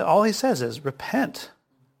 Peter said, all he says is, repent.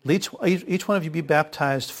 Each one of you be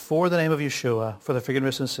baptized for the name of Yeshua, for the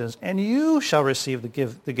forgiveness of sins, and you shall receive the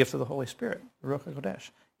gift of the Holy Spirit, the Ruach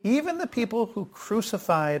HaKodesh. Even the people who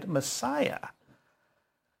crucified Messiah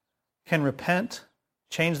can repent,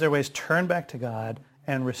 change their ways, turn back to God,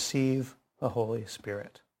 and receive the Holy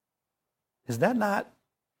Spirit. Is that not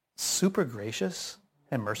super gracious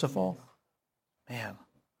and merciful? Man.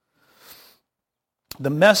 The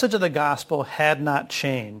message of the gospel had not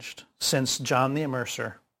changed since John the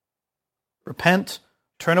Immerser. Repent,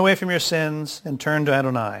 turn away from your sins, and turn to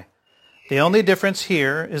Adonai. The only difference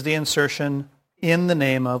here is the insertion in the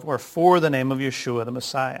name of or for the name of Yeshua the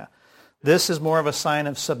Messiah. This is more of a sign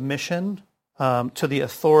of submission to the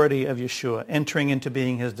authority of Yeshua, entering into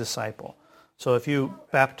being his disciple. So if you're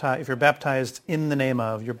baptized in the name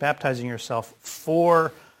of, you're baptizing yourself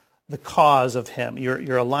for the cause of him.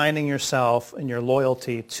 You're aligning yourself and your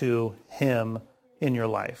loyalty to him in your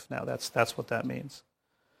life. Now that's what that means.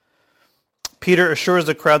 Peter assures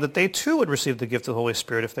the crowd that they too would receive the gift of the Holy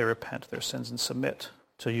Spirit if they repent their sins and submit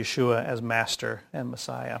to Yeshua as Master and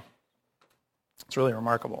Messiah. It's really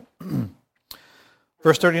remarkable.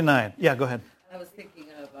 Verse 39. Yeah, go ahead. I was thinking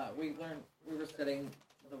of, we were studying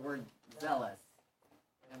the word zealous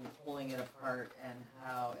and pulling it apart and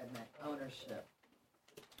how it meant ownership.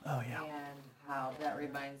 Oh, yeah. And how that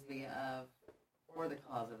reminds me of, for the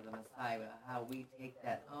cause of the Messiah, how we take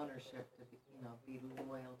that ownership to be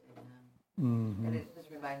loyal to him. Mm-hmm. And it just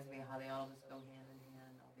reminds me how they all just go hand in hand,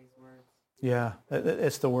 all these words. Yeah,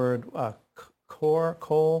 it's the word kuna.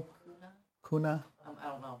 I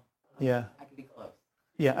don't know. Yeah. I could be close.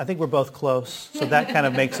 Yeah, I think we're both close, so that kind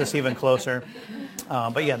of makes us even closer.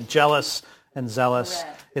 But yeah, jealous and zealous.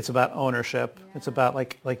 Correct. It's about ownership. Yeah. It's about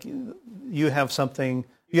like you have something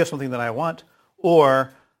that I want,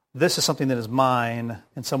 or this is something that is mine,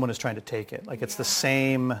 and someone is trying to take it. Like it's the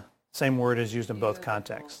same word is used in both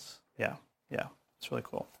contexts. Yeah, it's really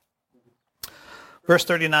cool. Verse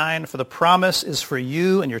 39, for the promise is for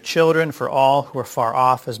you and your children, for all who are far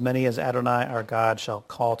off, as many as Adonai our God shall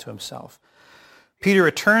call to himself. Peter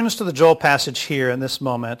returns to the Joel passage here in this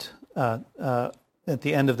moment, at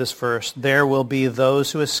the end of this verse. There will be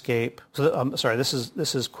those who escape.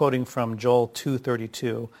 This is quoting from Joel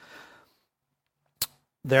 2:32.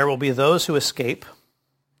 There will be those who escape,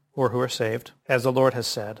 or who are saved, as the Lord has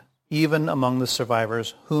said, even among the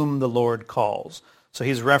survivors whom the Lord calls. So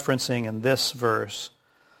he's referencing in this verse,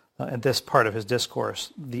 in this part of his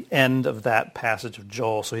discourse, the end of that passage of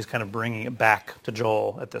Joel. So he's kind of bringing it back to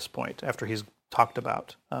Joel at this point, after he's talked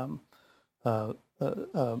about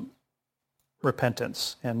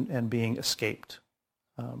repentance and being escaped,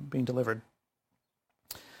 being delivered.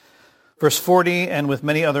 Verse 40, and with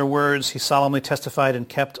many other words he solemnly testified and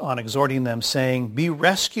kept on exhorting them, saying, be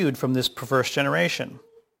rescued from this perverse generation.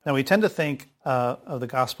 Now we tend to think of the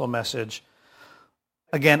gospel message,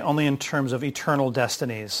 again, only in terms of eternal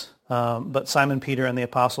destinies. But Simon Peter and the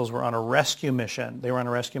apostles were on a rescue mission. They were on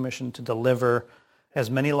a rescue mission to deliver as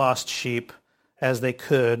many lost sheep as they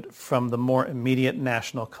could from the more immediate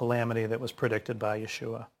national calamity that was predicted by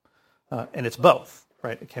Yeshua. And it's both,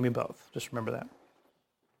 right? It can be both. Just remember that.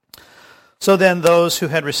 So then those who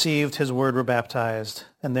had received his word were baptized,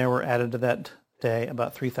 and there were added to that day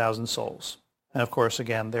about 3,000 souls. And of course,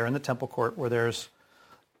 again, they're in the temple court where there's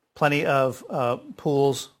plenty of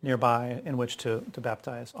pools nearby in which to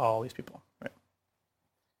baptize all these people. Right.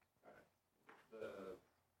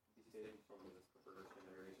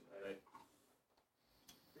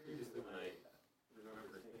 Previously, when I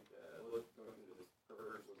remember, I think going through this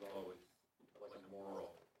perverse was always like a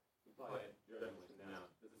moral. You probably generally now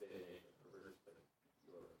this day and age perverse, but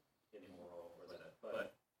you're immoral.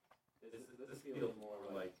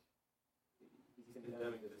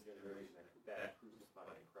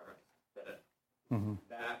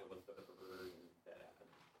 That was the perversion that happened.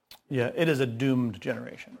 Yeah, it is a doomed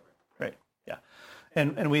generation. Right. Yeah.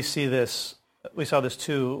 And we see this, we saw this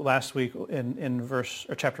too last week in verse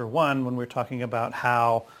or chapter 1 when we were talking about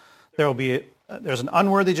how there's an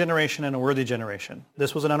unworthy generation and a worthy generation.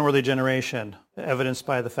 This was an unworthy generation, evidenced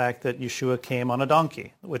by the fact that Yeshua came on a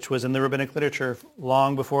donkey, which was in the rabbinic literature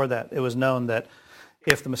long before that. It was known that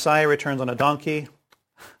if the Messiah returns on a donkey,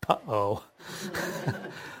 uh-oh.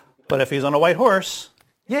 But if he's on a white horse,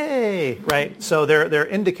 yay, right? So they're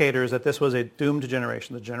indicators that this was a doomed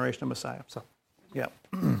generation, the generation of Messiah. So, yeah.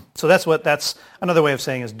 So that's another way of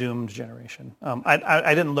saying is doomed generation.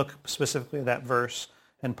 I didn't look specifically at that verse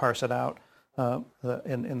and parse it out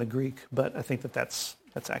in the Greek, but I think that's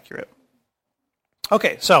accurate.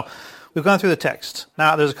 Okay, so we've gone through the text.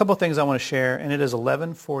 Now there's a couple of things I want to share, and it is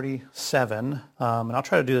 11:47, and I'll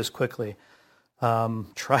try to do this quickly.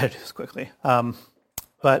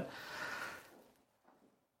 But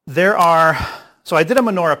so I did a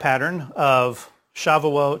menorah pattern of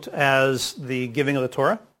Shavuot as the giving of the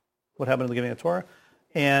Torah, what happened in the giving of the Torah,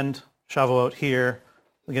 and Shavuot here,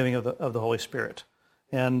 the giving of the Holy Spirit.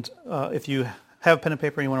 And if you have pen and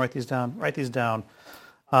paper and you want to write these down.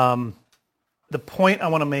 The point I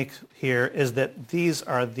want to make here is that these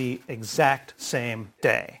are the exact same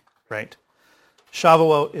day, right?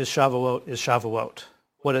 Shavuot is Shavuot is Shavuot.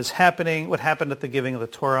 What happened at the giving of the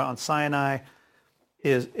Torah on Sinai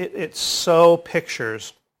is it so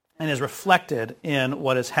pictures and is reflected in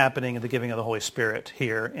what is happening in the giving of the Holy Spirit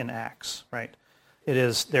here in Acts, right?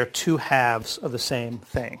 They're two halves of the same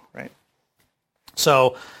thing, right?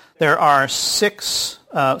 So there are six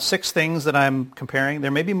things that I'm comparing.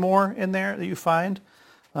 There may be more in there that you find,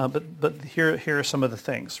 but here are some of the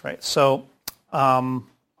things, right? So on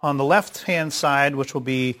the left-hand side, which will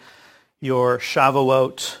be your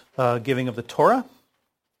Shavuot giving of the Torah,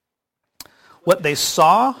 what they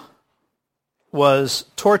saw was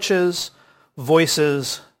torches,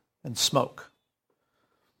 voices, and smoke.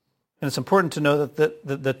 And it's important to know that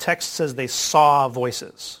the text says they saw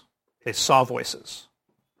voices. They saw voices.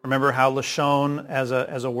 Remember how Lashon as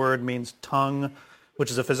a word means tongue,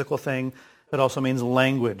 which is a physical thing. It also means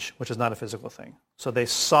language, which is not a physical thing. So they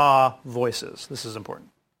saw voices. This is important.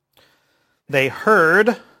 They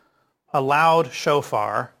heard a loud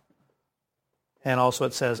shofar, and also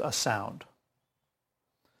it says a sound.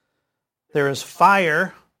 There is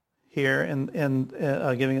fire here in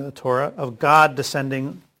giving of the Torah of God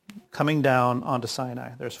descending, coming down onto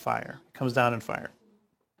Sinai. There's fire. It comes down in fire.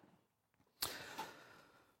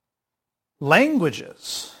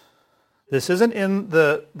 Languages. This isn't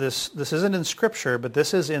in Scripture, but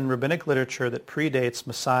this is in rabbinic literature that predates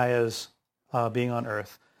Messiah's being on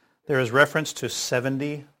earth. There is reference to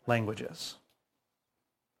 70 languages.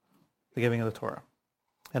 The giving of the Torah,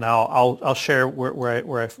 and I'll share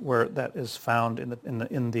where that is found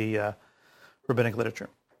in the rabbinic literature.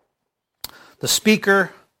 The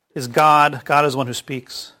speaker is God. God is the one who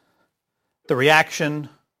speaks. The reaction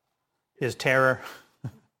is terror.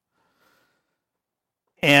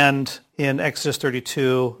 And in Exodus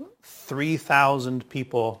 32, 3,000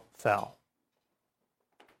 people fell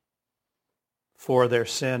for their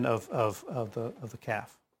sin of the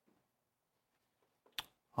calf.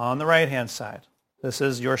 On the right-hand side, this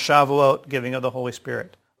is your Shavuot giving of the Holy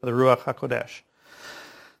Spirit, the Ruach HaKodesh.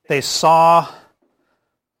 They saw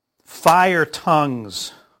fire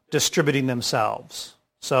tongues distributing themselves.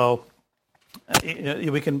 So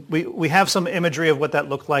we have some imagery of what that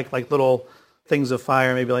looked like little things of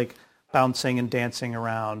fire, maybe like bouncing and dancing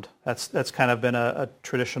around. That's kind of been a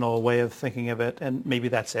traditional way of thinking of it, and maybe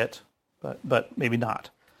that's it, but maybe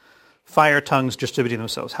not. Fire tongues distributing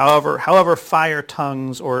themselves. However fire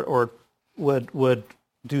tongues or would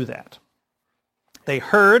do that. They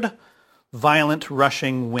heard violent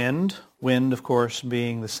rushing wind. Wind, of course,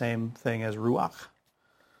 being the same thing as ruach.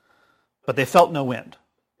 But they felt no wind.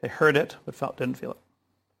 They heard it, but didn't feel it.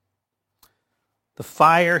 The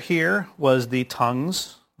fire here was the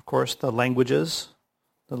tongues, of course, the languages,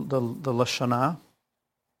 the Lashonah.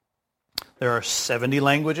 There are 70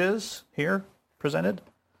 languages here presented.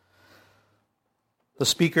 The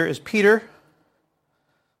speaker is Peter.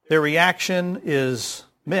 Their reaction is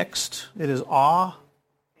mixed. It is awe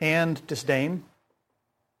and disdain,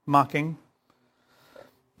 mocking.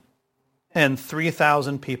 And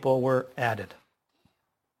 3,000 people were added.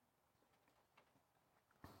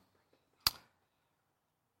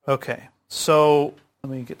 Okay, so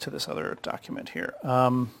let me get to this other document here.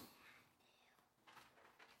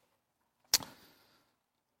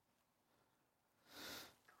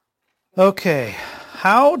 Okay,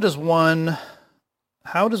 how does one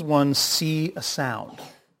see a sound?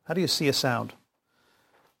 How do you see a sound?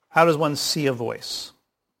 how does one see a voice?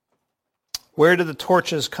 Where did the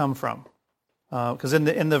torches come from? Because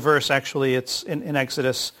in the verse, actually, it's in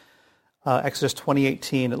Exodus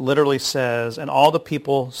 20:18, it literally says, and all the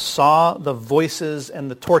people saw the voices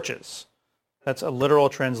and the torches. That's a literal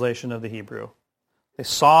translation of the Hebrew. They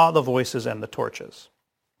saw the voices and the torches.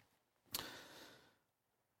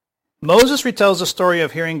 Moses retells the story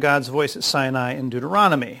of hearing God's voice at Sinai in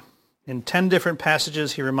Deuteronomy. In 10 different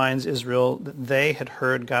passages, he reminds Israel that they had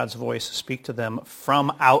heard God's voice speak to them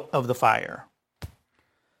from out of the fire.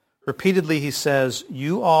 Repeatedly, he says,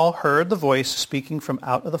 you all heard the voice speaking from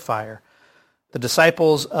out of the fire. The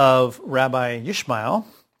disciples of Rabbi Yishmael,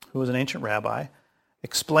 who was an ancient rabbi,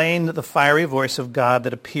 explained the fiery voice of God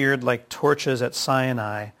that appeared like torches at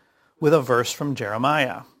Sinai with a verse from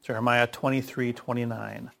Jeremiah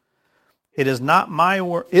 23:29. It is not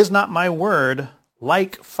my word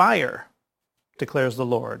like fire, declares the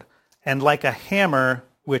Lord, and like a hammer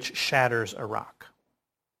which shatters a rock.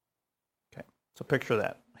 Okay, so picture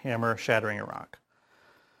that, hammer shattering a rock.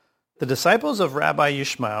 The disciples of Rabbi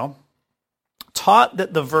Yishmael taught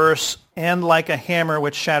that the verse, and like a hammer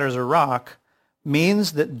which shatters a rock,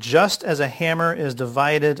 means that just as a hammer is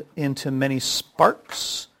divided into many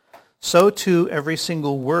sparks, so too every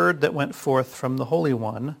single word that went forth from the Holy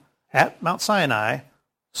One at Mount Sinai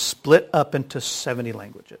split up into 70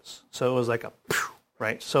 languages. So it was like a,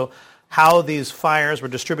 right? So how these fires were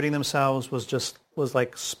distributing themselves was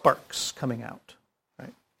like sparks coming out,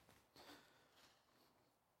 right?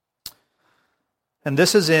 And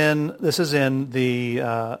this is in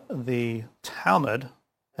the Talmud,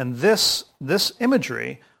 and this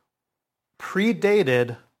imagery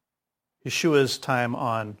predated Yeshua's time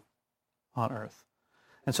on earth.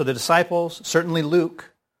 And so the disciples, certainly Luke,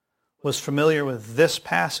 was familiar with this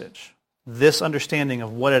passage, this understanding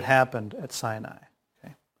of what had happened at Sinai.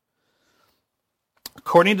 Okay.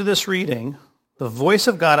 According to this reading, the voice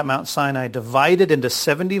of God at Mount Sinai divided into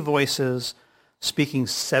 70 voices speaking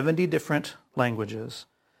 70 different languages,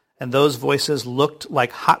 and those voices looked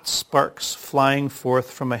like hot sparks flying forth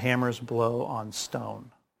from a hammer's blow on stone.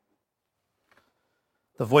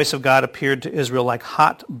 The voice of God appeared to Israel like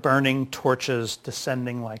hot, burning torches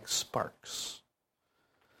descending like sparks.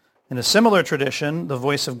 In a similar tradition, the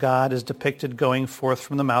voice of God is depicted going forth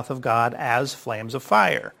from the mouth of God as flames of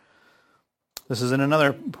fire. This is in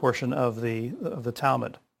another portion of the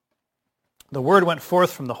Talmud. The word went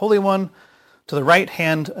forth from the Holy One to the right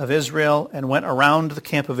hand of Israel and went around the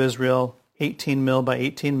camp of Israel 18 mil by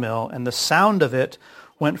 18 mil, and the sound of it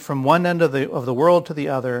went from one end of the world to the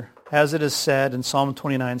other. As it is said in Psalm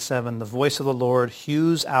 29:7, the voice of the Lord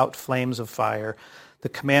hews out flames of fire. The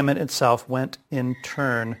commandment itself went in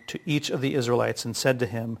turn to each of the Israelites and said to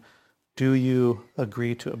him, do you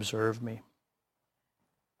agree to observe me?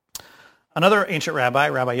 Another ancient rabbi,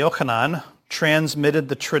 Rabbi Yochanan, transmitted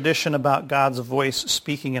the tradition about God's voice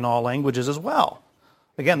speaking in all languages as well.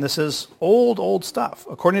 Again, this is old stuff.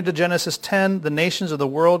 According to Genesis 10, the nations of the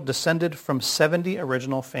world descended from 70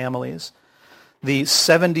 original families. The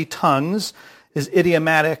 70 tongues is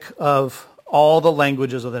idiomatic of all the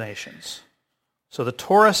languages of the nations. So the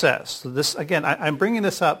Torah says, so this again, I'm bringing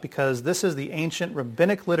this up because this is the ancient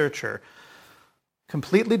rabbinic literature,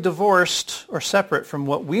 completely divorced or separate from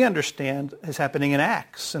what we understand is happening in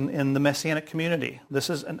Acts and in the Messianic community. This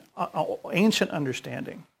is an ancient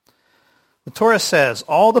understanding. The Torah says,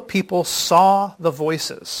 all the people saw the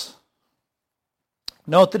voices.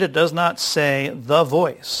 Note that it does not say the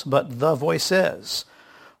voice, but the voices.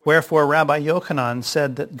 Wherefore Rabbi Yochanan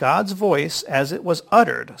said that God's voice, as it was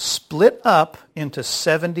uttered, split up into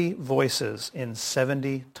 70 voices in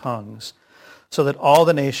 70 tongues, so that all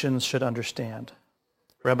the nations should understand.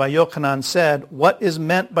 Rabbi Yochanan said, what is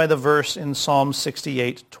meant by the verse in Psalm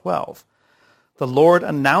 68:12? The Lord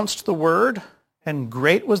announced the word, and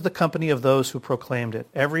great was the company of those who proclaimed it.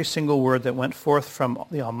 Every single word that went forth from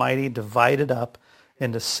the Almighty divided up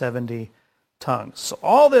into 70 tongues. So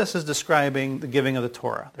all this is describing the giving of the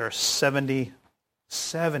Torah. There are 70,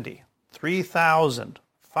 3,000,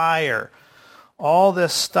 fire, all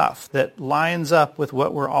this stuff that lines up with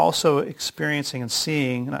what we're also experiencing and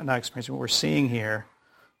seeing, not experiencing, what we're seeing here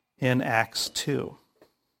in Acts 2.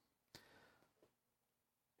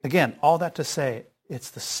 Again, all that to say,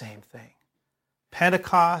 it's the same thing.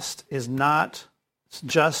 Pentecost is not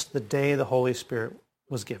just the day the Holy Spirit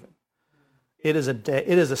was given. It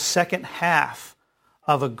is a second half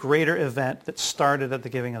of a greater event that started at the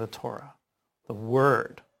giving of the Torah, the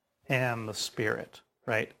Word and the Spirit,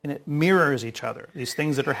 right? And it mirrors each other, these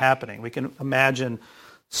things that are happening. We can imagine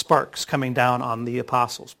sparks coming down on the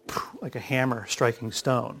apostles, like a hammer striking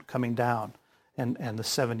stone, coming down, and the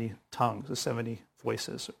 70 tongues, the 70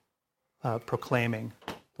 voices proclaiming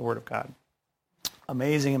the Word of God.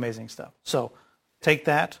 Amazing, amazing stuff. So take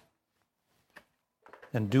that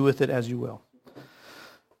and do with it as you will.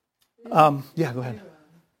 Yeah, go ahead.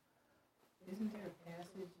 Isn't there a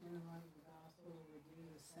passage in one of the Gospel where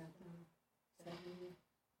Jesus sent you?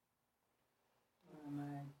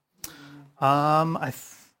 Or am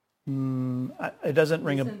It doesn't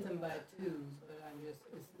ring He a... sent them by twos, but I'm just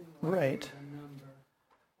listening Right. to the number.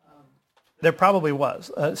 There probably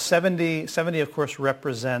was. 70, of course,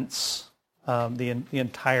 represents the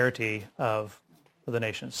entirety of the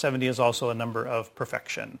nation. 70 is also a number of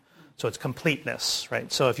perfection. So it's completeness,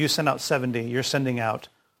 right? So if you send out 70, you're sending out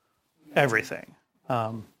everything.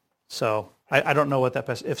 So I don't know what that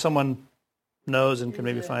passage... If someone knows and can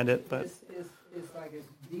maybe find it, but... It's like it's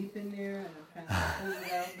deep in there, and I'm trying to pull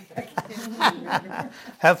it out, but I can't remember.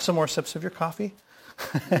 Have some more sips of your coffee,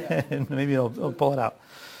 and maybe it'll pull it out.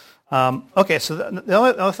 Okay, so the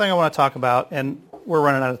other thing I want to talk about, and we're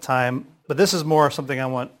running out of time, but this is more something I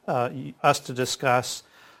want us to discuss,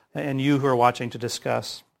 and you who are watching to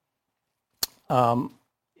discuss,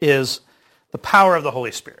 is the power of the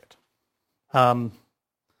Holy Spirit. What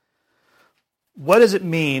does it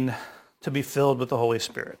mean to be filled with the Holy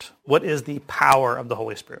Spirit? What is the power of the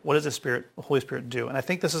Holy Spirit? What does the Holy Spirit do? And I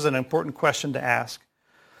think this is an important question to ask,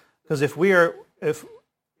 because if we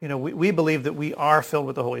believe that we are filled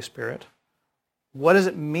with the Holy Spirit, what does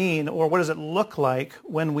it mean, or what does it look like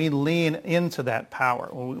when we lean into that power,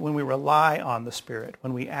 when we rely on the Spirit,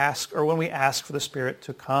 when we ask for the Spirit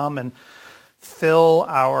to come and fill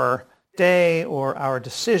our day or our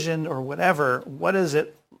decision or whatever? What does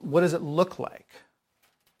it look like?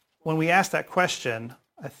 When we ask that question,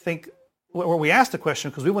 I think we ask the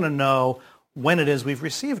question because we want to know when it is we've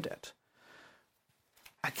received it.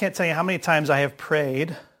 I can't tell you how many times I have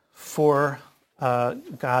prayed for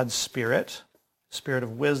God's Spirit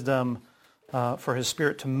of wisdom, for His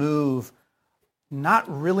Spirit to move, not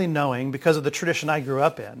really knowing, because of the tradition I grew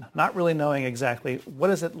up in, not really knowing exactly what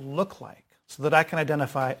does it look like, so that I can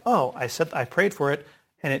identify, I prayed for it,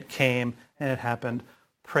 and it came, and it happened.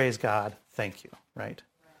 Praise God. Thank you. Right?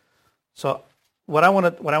 So what I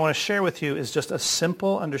want to share with you is just a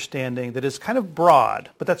simple understanding that is kind of broad,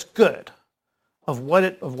 but that's good, of what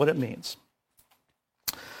it means.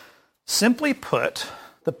 Simply put,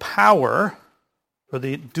 the power, or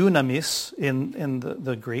the dunamis in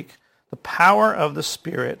the Greek, the power of the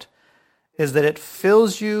Spirit is that it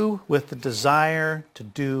fills you with the desire to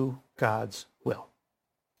do God's will.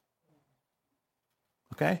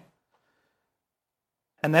 Okay?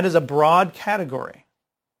 And that is a broad category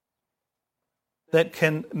that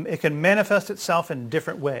can manifest itself in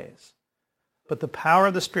different ways. But the power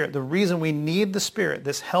of the Spirit, the reason we need the Spirit,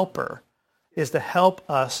 this helper, is to help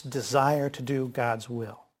us desire to do God's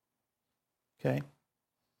will. Okay?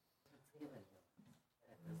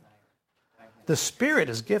 The Spirit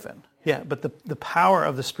is given, yeah, but the power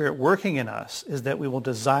of the Spirit working in us is that we will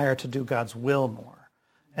desire to do God's will more.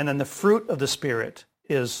 And then the fruit of the Spirit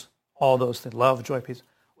is all those things, love, joy, peace.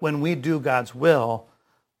 When we do God's will,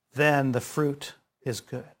 then the fruit is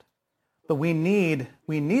good. But we need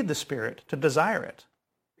the Spirit to desire it.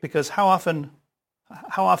 Because how often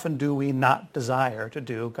do we not desire to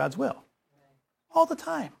do God's will? All the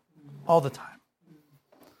time. All the time.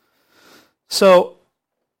 So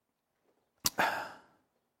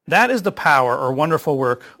that is the power or wonderful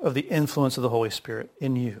work of the influence of the Holy Spirit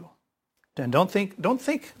in you. And don't think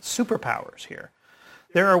superpowers here.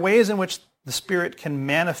 There are ways in which the Spirit can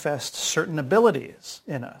manifest certain abilities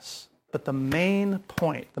in us. But the main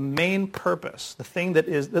point, the main purpose, the thing that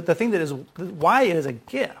is why it is a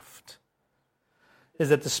gift, is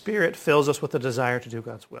that the Spirit fills us with the desire to do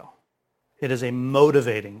God's will. It is a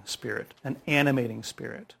motivating Spirit, an animating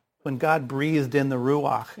Spirit. When God breathed in the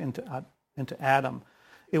Ruach into Adam,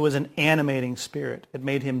 it was an animating Spirit. It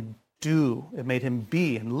made him do, it made him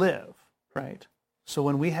be and live, right? So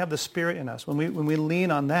when we have the Spirit in us, when we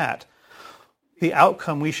lean on that, the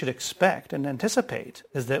outcome we should expect and anticipate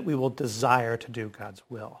is that we will desire to do God's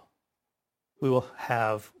will. We will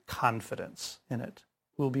have confidence in it.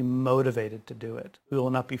 We will be motivated to do it. We will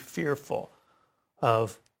not be fearful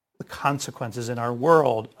of the consequences in our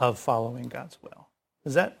world of following God's will.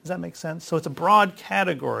 Does that make sense? So it's a broad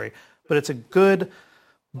category, but it's a good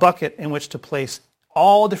bucket in which to place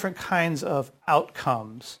all different kinds of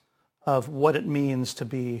outcomes of what it means to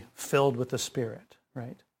be filled with the Spirit,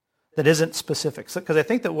 right? That isn't specific. Because I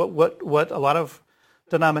think that what a lot of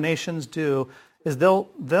denominations do is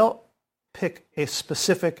they'll pick a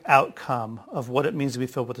specific outcome of what it means to be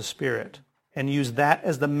filled with the Spirit and use that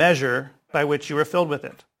as the measure by which you are filled with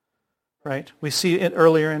it, right? We see it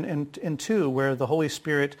earlier in 2 where the Holy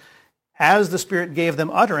Spirit as the Spirit gave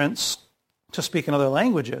them utterance to speak in other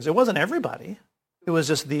languages. It wasn't everybody. It was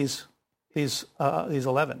just these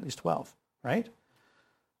 11, these 12, right?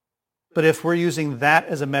 But if we're using that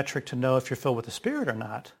as a metric to know if you're filled with the Spirit or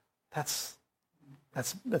not, that's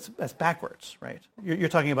backwards, right? You're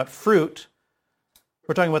talking about fruit.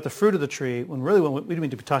 We're talking about the fruit of the tree, when really we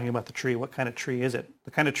need to be talking about the tree. What kind of tree is it?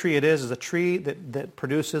 The kind of tree it is a tree that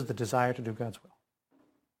produces the desire to do God's will.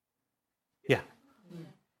 Yeah.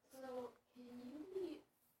 So can you be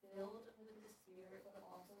filled with the Spirit, but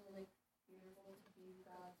also like fearful to do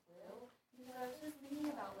God's will? Because I was just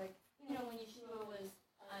thinking about when Yeshua was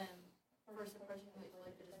first approaching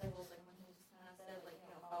like the disciples, like when he just kind of said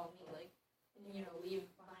follow me, leave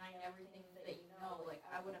behind everything that you know. Like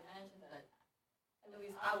I would imagine that. At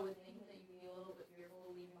least I would think that you'd be a little bit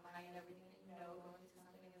fearful leaving behind everything that you know, going to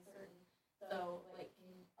something uncertain. So,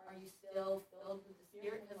 are you still filled with the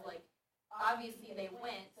Spirit? Because, obviously they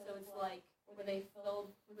went, so it's were they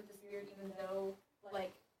filled with the Spirit even though,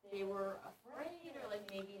 they were afraid, or,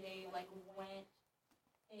 maybe they, went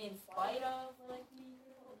in spite of, being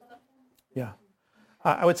fearful of something? Yeah.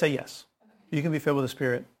 I would say yes. You can be filled with the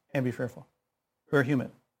Spirit and be fearful. We're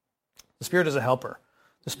human. The Spirit is a helper.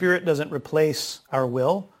 The Spirit doesn't replace our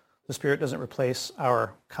will. The Spirit doesn't replace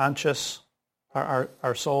our conscious,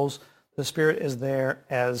 our souls. The Spirit is there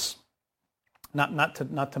as not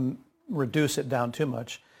to reduce it down too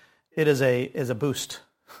much. It is a boost,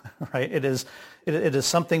 right? It is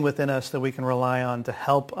something within us that we can rely on to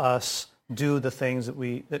help us do the things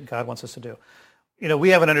that God wants us to do. We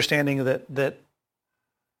have an understanding that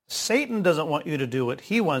Satan doesn't want you to do what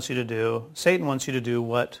he wants you to do. Satan wants you to do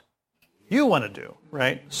what you want to do,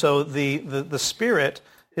 right? So the Spirit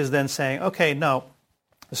is then saying, okay, no,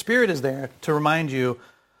 the Spirit is there to remind you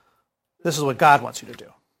this is what God wants you to do,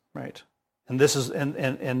 right? And this is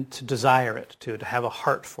and to desire it, to have a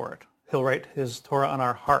heart for it. He'll write his Torah on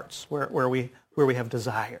our hearts where we have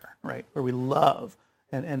desire, right? Where we love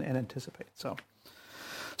and anticipate. So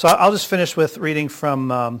I'll just finish with reading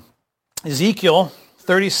from Ezekiel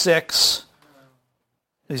 36,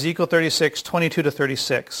 22 to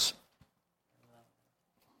 36.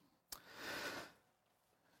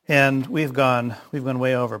 And we've gone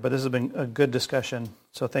way over, but this has been a good discussion.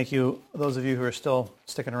 So thank you, those of you who are still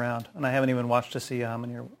sticking around. And I haven't even watched to see how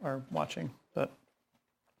many are watching. But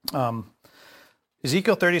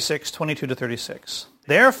Ezekiel 36, 22 to 36.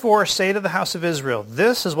 Therefore say to the house of Israel,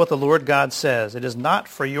 this is what the Lord God says. It is not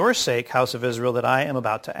for your sake, house of Israel, that I am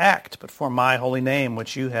about to act, but for my holy name,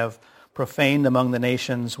 which you have profaned among the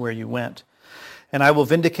nations where you went. And I will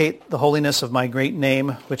vindicate the holiness of my great name,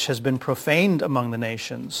 which has been profaned among the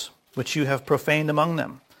nations, which you have profaned among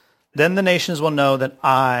them. Then the nations will know that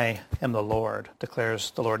I am the Lord,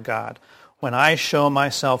 declares the Lord God, when I show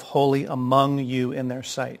myself holy among you in their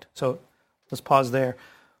sight. So let's pause there.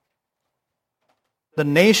 The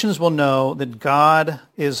nations will know that God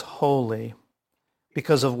is holy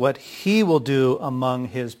because of what he will do among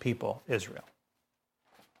his people, Israel.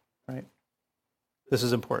 Right? This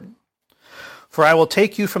is important. For I will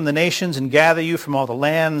take you from the nations and gather you from all the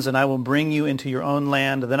lands, and I will bring you into your own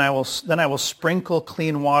land. Then I will sprinkle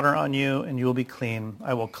clean water on you, and you will be clean.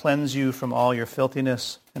 I will cleanse you from all your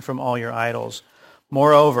filthiness and from all your idols.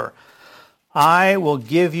 Moreover, I will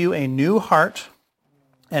give you a new heart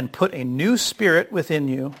and put a new spirit within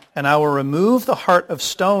you, and I will remove the heart of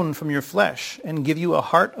stone from your flesh and give you a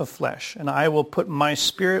heart of flesh. And I will put my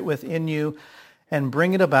spirit within you and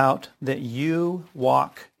bring it about that you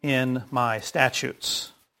walk in my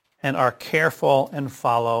statutes and are careful and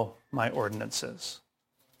follow my ordinances.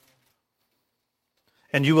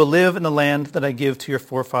 And you will live in the land that I give to your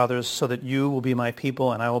forefathers, so that you will be my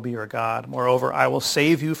people and I will be your God. Moreover, I will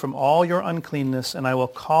save you from all your uncleanness, and I will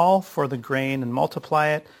call for the grain and multiply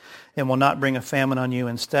it, and will not bring a famine on you.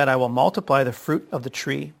 Instead, I will multiply the fruit of the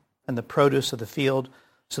tree and the produce of the field,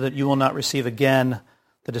 so that you will not receive again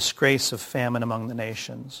the disgrace of famine among the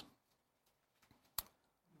nations.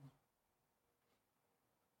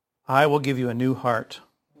 I will give you a new heart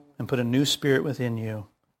and put a new spirit within you,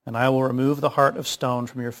 and I will remove the heart of stone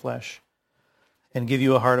from your flesh and give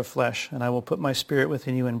you a heart of flesh, and I will put my spirit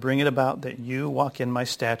within you and bring it about that you walk in my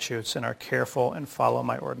statutes and are careful and follow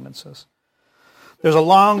my ordinances. There's a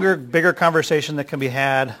longer, bigger conversation that can be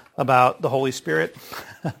had about the Holy Spirit.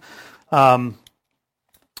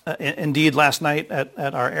 Indeed, last night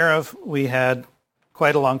at our Erev, we had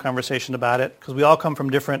quite a long conversation about it, because we all come from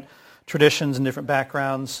different traditions and different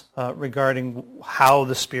backgrounds regarding how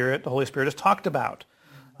the Holy Spirit is talked about.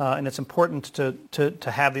 And it's important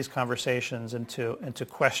to have these conversations and to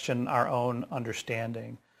question our own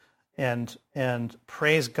understanding. And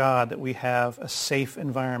praise God that we have a safe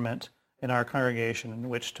environment in our congregation in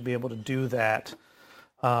which to be able to do that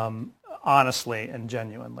honestly and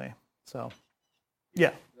genuinely. So,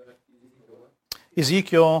 yeah.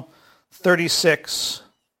 Ezekiel 36,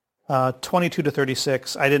 22 to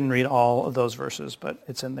 36. I didn't read all of those verses, but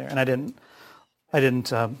it's in there. And I didn't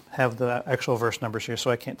have the actual verse numbers here,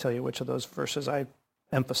 so I can't tell you which of those verses I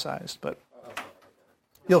emphasized, but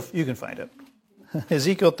you can find it.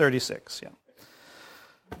 Ezekiel 36, yeah.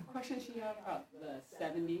 Question she had about the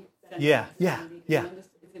 70. Yeah.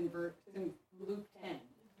 It's in Luke 10.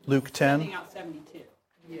 Luke 10? Sending out 72.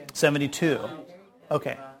 72.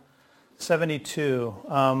 Okay. 72.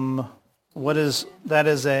 What is that?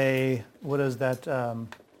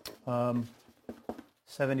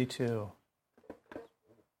 72.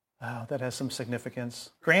 Wow, that has some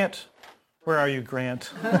significance. Grant, where are you,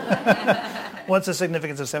 Grant? What's the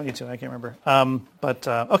significance of 72? I can't remember.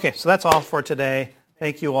 Okay, so that's all for today.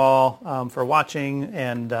 Thank you all for watching,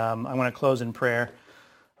 and I'm going to close in prayer.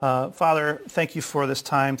 Father, thank you for this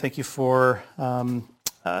time. Thank you for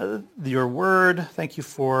your word. Thank you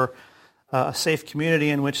for a safe community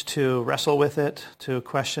in which to wrestle with it, to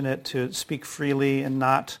question it, to speak freely and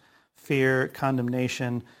not fear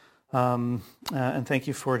condemnation. And thank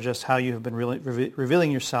you for just how you have been really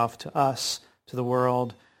revealing yourself to us, to the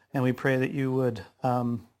world. And we pray that you would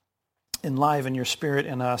enliven your spirit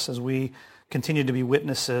in us as we continue to be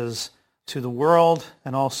witnesses to the world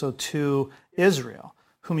and also to Israel,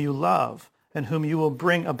 whom you love and whom you will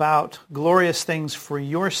bring about glorious things for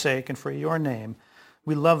your sake and for your name.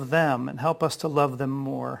 We love them, and help us to love them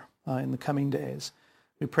more in the coming days.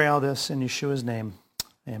 We pray all this in Yeshua's name.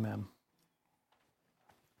 Amen.